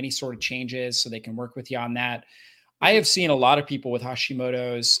 about any sort of changes so they can work with you on that. I have seen a lot of people with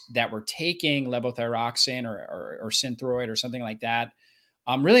Hashimoto's that were taking levothyroxine or Synthroid or something like that,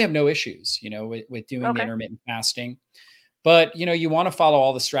 really have no issues, with doing the intermittent fasting. But, you want to follow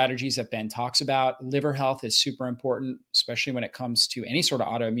all the strategies that Ben talks about. Liver health is super important, especially when it comes to any sort of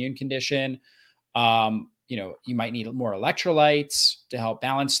autoimmune condition. You might need more electrolytes to help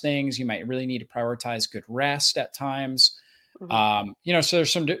balance things. You might really need to prioritize good rest at times. So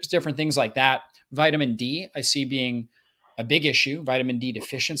there's some different things like that. Vitamin D, I see being a big issue, vitamin D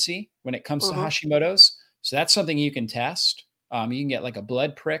deficiency when it comes to Hashimoto's. So that's something you can test. You can get like a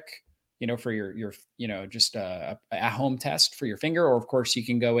blood prick, for your just a at-home test for your finger. Or of course you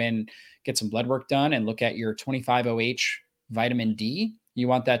can go in, get some blood work done and look at your 25-OH vitamin D. You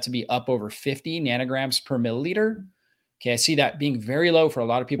want that to be up over 50 nanograms per milliliter. Okay. I see that being very low for a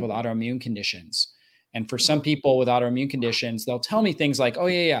lot of people with autoimmune conditions. And for some people with autoimmune conditions, they'll tell me things like, oh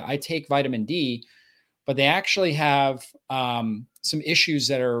yeah, I take vitamin D, but they actually have some issues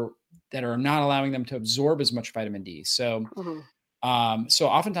that are not allowing them to absorb as much vitamin D. So, so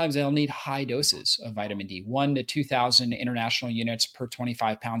oftentimes they'll need high doses of vitamin D, 1,000 to 2,000 international units per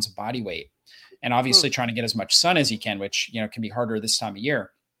 25 pounds of body weight. And obviously trying to get as much sun as you can, which, can be harder this time of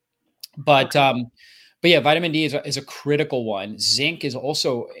year. But yeah, vitamin D is a critical one. Zinc is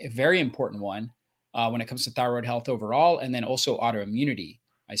also a very important one when it comes to thyroid health overall. And then also autoimmunity.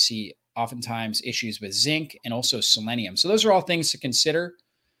 I see oftentimes issues with zinc and also selenium. So those are all things to consider,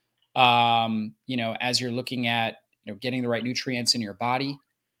 as you're looking at, getting the right nutrients in your body.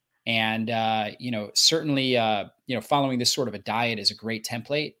 And, certainly, following this sort of a diet is a great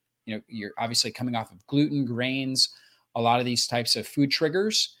template. You're obviously coming off of gluten, grains, a lot of these types of food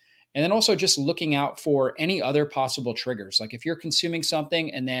triggers. And then also just looking out for any other possible triggers. Like if you're consuming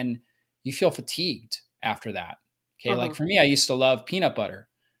something and then you feel fatigued after that. Okay. Like for me, I used to love peanut butter.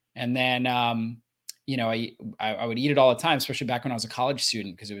 And then, I would eat it all the time, especially back when I was a college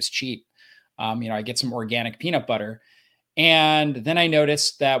student because it was cheap. I get some organic peanut butter. And then I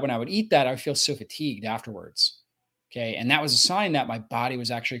noticed that when I would eat that, I would feel so fatigued afterwards. Okay. And that was a sign that my body was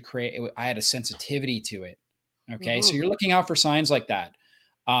actually I had a sensitivity to it. Okay. So you're looking out for signs like that.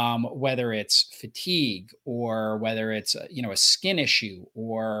 Whether it's fatigue or whether it's, a skin issue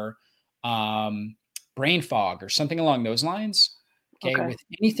or brain fog or something along those lines. Okay. With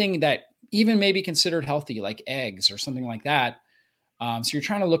anything that even may be considered healthy, like eggs or something like that. So you're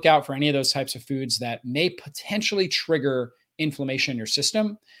trying to look out for any of those types of foods that may potentially trigger inflammation in your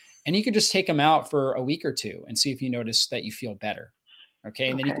system. And you could just take them out for a week or two and see if you notice that you feel better. Okay.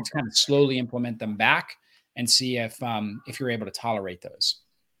 And then you can kind of slowly implement them back and see if you're able to tolerate those.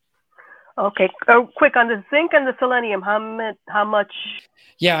 Okay. Quick on the zinc and the selenium, how much?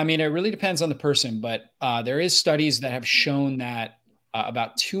 Yeah. I mean, it really depends on the person, but there is studies that have shown that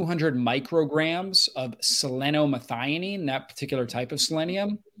about 200 micrograms of selenomethionine, that particular type of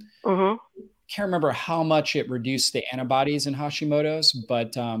selenium. Can't remember how much it reduced the antibodies in Hashimoto's,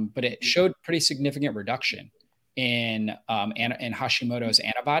 but it showed pretty significant reduction in Hashimoto's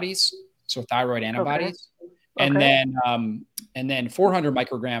antibodies, so thyroid antibodies. And then 400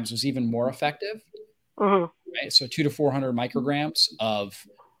 micrograms was even more effective. Right? So 200 to 400 micrograms of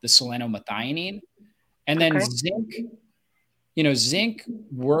the selenomethionine. And then zinc, zinc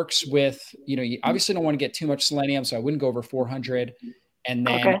works with, you obviously don't want to get too much selenium, so I wouldn't go over 400. And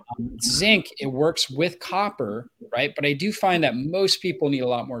then zinc, it works with copper, right? But I do find that most people need a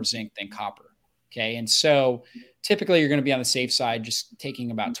lot more zinc than copper. Okay. And so typically you're going to be on the safe side, just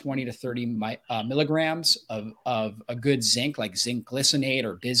taking about 20 to 30 milligrams of a good zinc, like zinc glycinate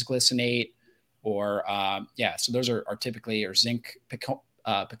or bisglycinate, or so those are typically, or zinc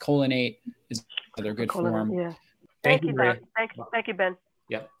picolinate is another good form. Yeah. Thank Thank you, Maria. Doc. Thank you, Ben.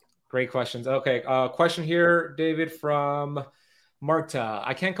 Yep. Great questions. Okay. Question here, David, from Marta.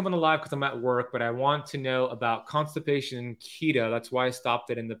 I can't come on the live because I'm at work, but I want to know about constipation and keto. That's why I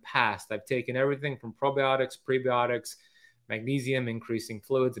stopped it in the past. I've taken everything from probiotics, prebiotics, magnesium, increasing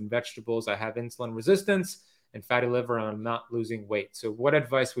fluids and vegetables. I have insulin resistance and fatty liver, and I'm not losing weight. So what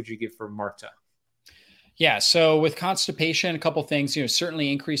advice would you give for Marta? Yeah. So with constipation, a couple things,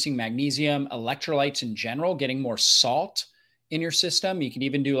 certainly increasing magnesium, electrolytes in general, getting more salt in your system. You can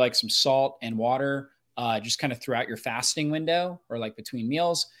even do like some salt and water, just kind of throughout your fasting window or like between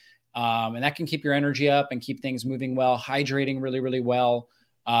meals. And that can keep your energy up and keep things moving well. Hydrating really, really well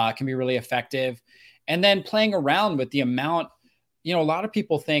can be really effective. And then playing around with the amount, a lot of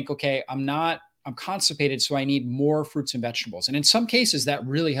people think, okay, I'm constipated, so I need more fruits and vegetables. And in some cases that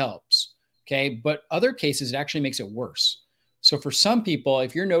really helps. Okay. But other cases, it actually makes it worse. So for some people,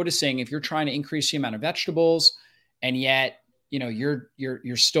 if you're trying to increase the amount of vegetables and yet,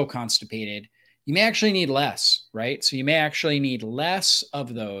 you're still constipated, you may actually need less, right? So you may actually need less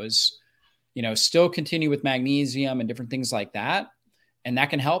of those, still continue with magnesium and different things like that. And that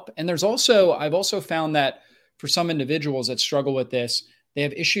can help. And I've also found that for some individuals that struggle with this, they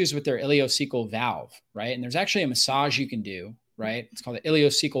have issues with their ileocecal valve, right? And there's actually a massage you can do, right? It's called the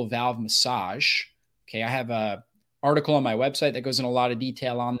ileocecal valve massage. Okay. I have a article on my website that goes in a lot of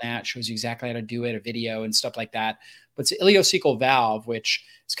detail on that, shows you exactly how to do it, a video and stuff like that. But it's the ileocecal valve, which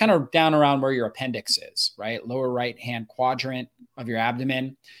is kind of down around where your appendix is, right? Lower right-hand quadrant of your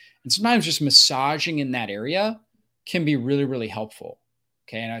abdomen. And sometimes just massaging in that area can be really, really helpful.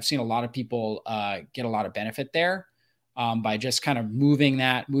 Okay. And I've seen a lot of people get a lot of benefit there by just kind of moving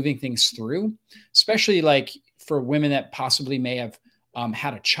things through, especially like for women that possibly may have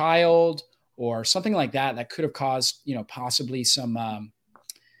had a child or something like that could have caused, possibly some,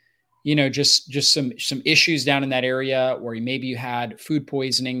 just some issues down in that area, or maybe you had food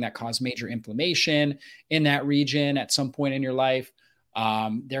poisoning that caused major inflammation in that region at some point in your life.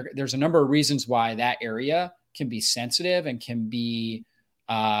 There's a number of reasons why that area can be sensitive and can be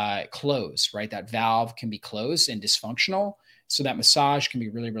closed, right? That valve can be closed and dysfunctional. So that massage can be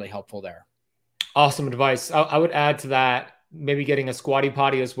really, really helpful there. Awesome advice. I would add to that, maybe getting a squatty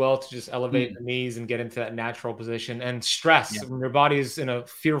potty as well to just elevate the knees and get into that natural position. And stress, when your body is in a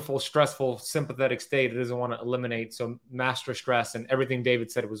fearful, stressful, sympathetic state, it doesn't want to eliminate. So master stress, and everything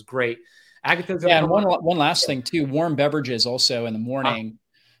David said was great. Agatha's and one last thing too, warm beverages also in the morning.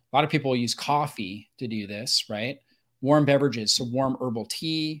 A lot of people use coffee to do this, right? Warm beverages, so warm herbal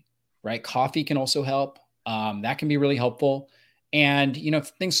tea, right? Coffee can also help. That can be really helpful. And, if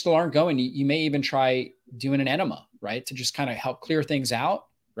things still aren't going, you may even try doing an enema, right? To just kind of help clear things out,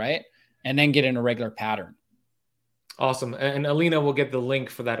 right? And then get in a regular pattern. Awesome. And Alina will get the link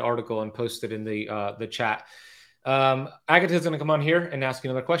for that article and post it in the chat. Agatha's going to come on here and ask you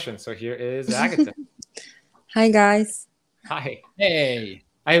another question. So here is Agatha. Hi, guys. Hi. Hey.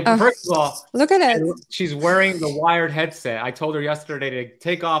 First of all, look at it. She's wearing the wired headset. I told her yesterday to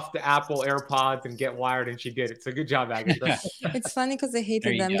take off the Apple AirPods and get wired, and she did it. So good job, Agatha. It's funny because I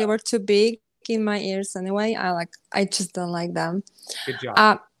hated them. Go. They were too big in my ears anyway. I just don't like them. Good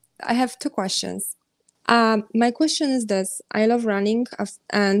job. I have two questions. My question is this: I love running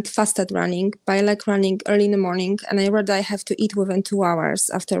and fasted running, but I like running early in the morning, and I read that I have to eat within 2 hours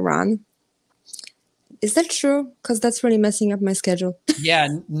after a run. Is that true? Because that's really messing up my schedule. Yeah,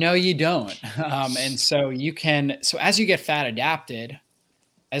 no, you don't. And so as you get fat adapted,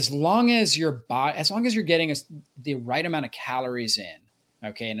 as long as you're getting the right amount of calories in,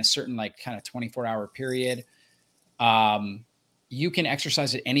 okay, in a certain kind of 24-hour period, you can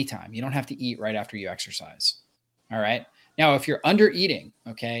exercise at any time. You don't have to eat right after you exercise. All right. Now, if you're under eating,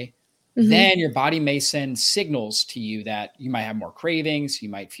 okay, then your body may send signals to you that you might have more cravings. You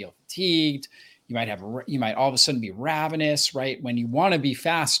might feel fatigued. You might all of a sudden be ravenous, right? When you want to be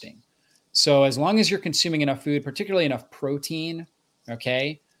fasting. So as long as you're consuming enough food, particularly enough protein,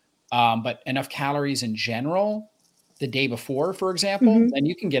 okay, but enough calories in general, the day before, for example, then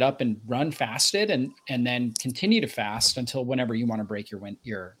you can get up and run fasted and then continue to fast until whenever you want to break your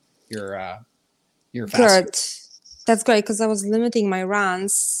fast. Good. That's great because I was limiting my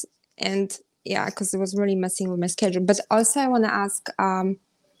runs and because it was really messing with my schedule. But also I want to ask,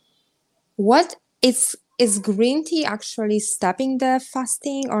 what is green tea actually stopping the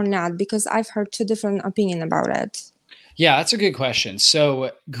fasting or not? Because I've heard two different opinions about it. Yeah, that's a good question.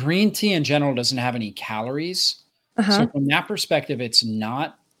 So green tea in general doesn't have any calories. So from that perspective, it's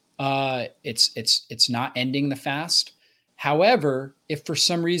not it's not ending the fast. However, if for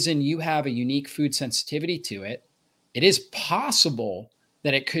some reason you have a unique food sensitivity to it, it is possible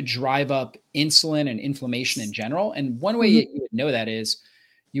that it could drive up insulin and inflammation in general. And one way you would know that is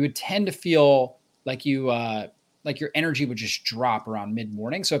you would tend to feel like like your energy would just drop around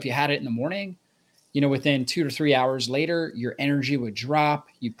mid-morning. So if you had it in the morning, within 2 to 3 hours later, your energy would drop.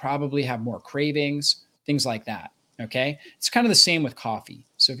 You'd probably have more cravings, things like that. Okay. It's kind of the same with coffee.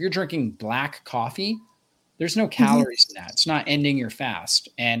 So if you're drinking black coffee, there's no calories in that. It's not ending your fast.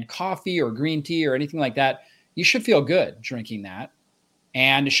 And coffee or green tea or anything like that, you should feel good drinking that.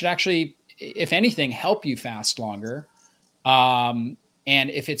 And it should actually, if anything, help you fast longer. And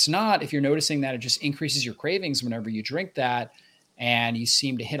if you're noticing that it just increases your cravings whenever you drink that and you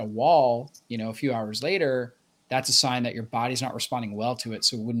seem to hit a wall, a few hours later, that's a sign that your body's not responding well to it.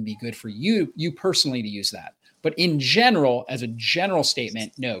 So it wouldn't be good for you personally to use that. But in general, as a general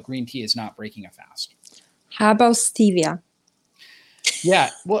statement, no, green tea is not breaking a fast. How about stevia? Yeah,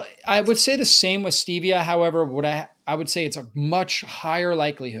 well, I would say the same with stevia. However, what I would say it's a much higher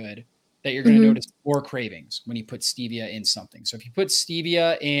likelihood that you're going to notice more cravings when you put stevia in something. So if you put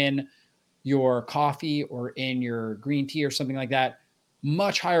stevia in your coffee or in your green tea or something like that,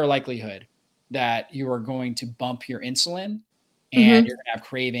 much higher likelihood that you are going to bump your insulin and you're going to have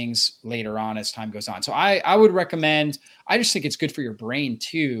cravings later on as time goes on. So I would recommend, I just think it's good for your brain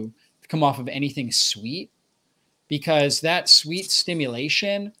too, to come off of anything sweet, because that sweet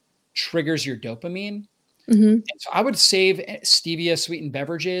stimulation triggers your dopamine. And so I would save stevia sweetened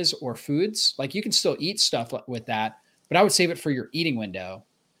beverages or foods. Like you can still eat stuff with that, but I would save it for your eating window.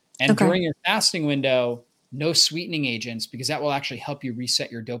 And during your fasting window, no sweetening agents, because that will actually help you reset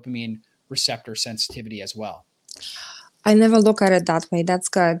your dopamine receptor sensitivity as well. I never look at it that way. That's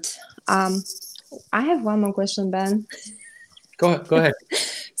good. I have one more question, Ben. Go ahead.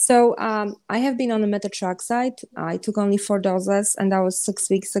 So I have been on the methotrexate. I took only 4 doses, and that was 6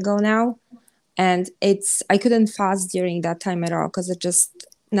 weeks ago now. And I couldn't fast during that time at all because it's just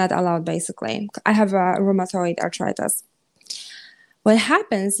not allowed, basically. I have a rheumatoid arthritis. What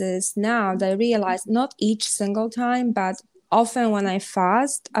happens is now that I realize not each single time, but often when I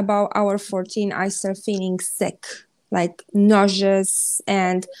fast, about hour 14, I start feeling sick, like nauseous,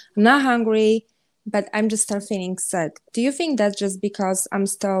 and I'm not hungry, but I'm just start feeling sick. Do you think that's just because I'm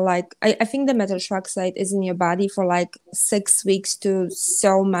still like, I think the methotrexate is in your body for like 6 weeks to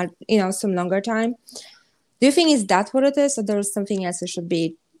so much, some longer time. Do you think is that what it is, or there's something else I should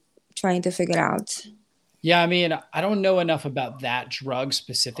be trying to figure out? Yeah, I mean, I don't know enough about that drug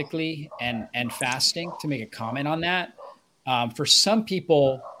specifically and fasting to make a comment on that. For some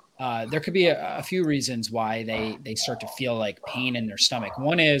people, there could be a few reasons why they start to feel like pain in their stomach.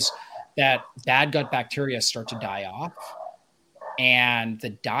 One is that bad gut bacteria start to die off, and the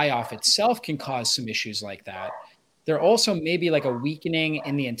die off itself can cause some issues like that. There also may be like a weakening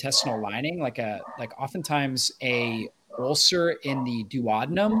in the intestinal lining, like oftentimes a ulcer in the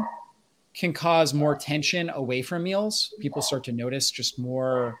duodenum can cause more tension away from meals. People start to notice just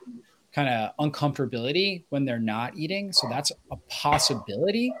more kind of uncomfortability when they're not eating. So that's a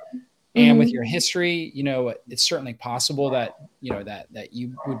possibility. And with your history, it's certainly possible that, that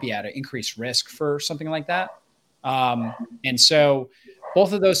you would be at an increased risk for something like that. And so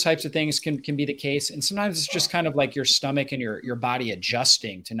both of those types of things can be the case. And sometimes it's just kind of like your stomach and your body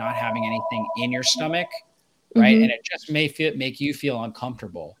adjusting to not having anything in your stomach, right? And it just may make you feel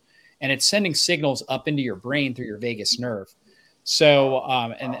uncomfortable. And it's sending signals up into your brain through your vagus nerve. So,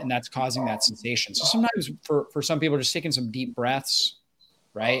 and that's causing that sensation. So sometimes for some people, just taking some deep breaths,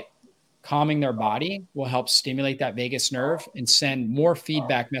 right? Calming their body will help stimulate that vagus nerve and send more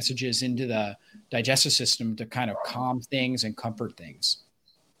feedback messages into the digestive system to kind of calm things and comfort things.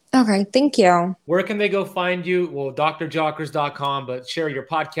 Okay, thank you. Where can they go find you? Well, drjockers.com, but share your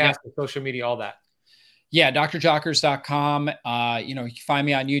podcast, your social media, all that. Yeah, drjockers.com. You can find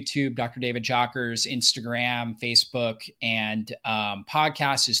me on YouTube, Dr. David Jockers, Instagram, Facebook, and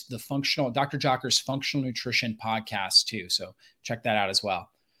podcast is the Dr. Jockers Functional Nutrition Podcast too. So check that out as well.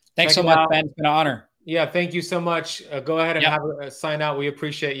 Thanks so much, Ben. It's been an honor. Yeah, thank you so much. Go ahead and have a sign out. We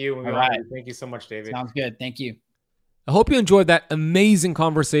appreciate you. All right. Thank you so much, David. Sounds good. Thank you. I hope you enjoyed that amazing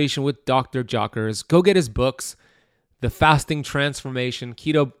conversation with Dr. Jockers. Go get his books, The Fasting Transformation,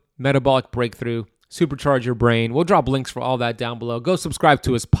 Keto Metabolic Breakthrough, Supercharge Your Brain. We'll drop links for all that down below. Go subscribe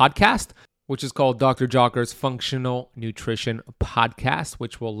to his podcast, which is called Dr. Jockers Functional Nutrition Podcast,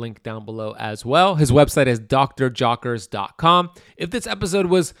 which we'll link down below as well. His website is drjockers.com. If this episode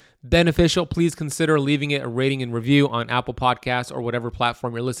was beneficial, please consider leaving it a rating and review on Apple Podcasts or whatever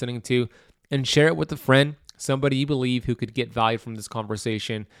platform you're listening to, and share it with a friend. somebody you believe who could get value from this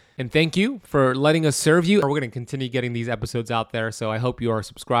conversation. And thank you for letting us serve you. We're going to continue getting these episodes out there, so I hope you are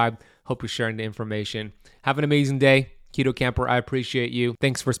subscribed. Hope you're sharing the information. Have an amazing day. Keto Camper, I appreciate you.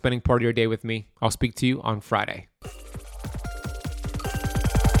 Thanks for spending part of your day with me. I'll speak to you on Friday.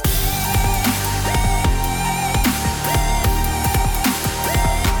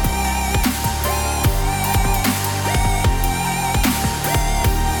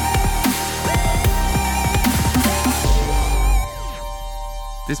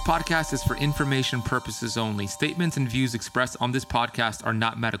 This podcast is for information purposes only. Statements and views expressed on this podcast are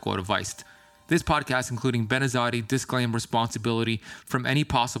not medical advice. This podcast, including Benazati, disclaim responsibility from any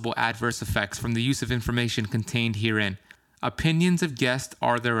possible adverse effects from the use of information contained herein. Opinions of guests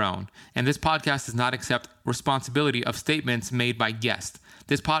are their own, and this podcast does not accept responsibility of statements made by guests.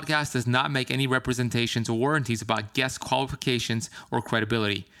 This podcast does not make any representations or warranties about guest qualifications or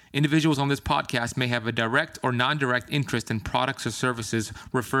credibility. Individuals on this podcast may have a direct or non-direct interest in products or services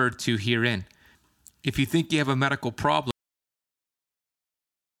referred to herein. If you think you have a medical problem,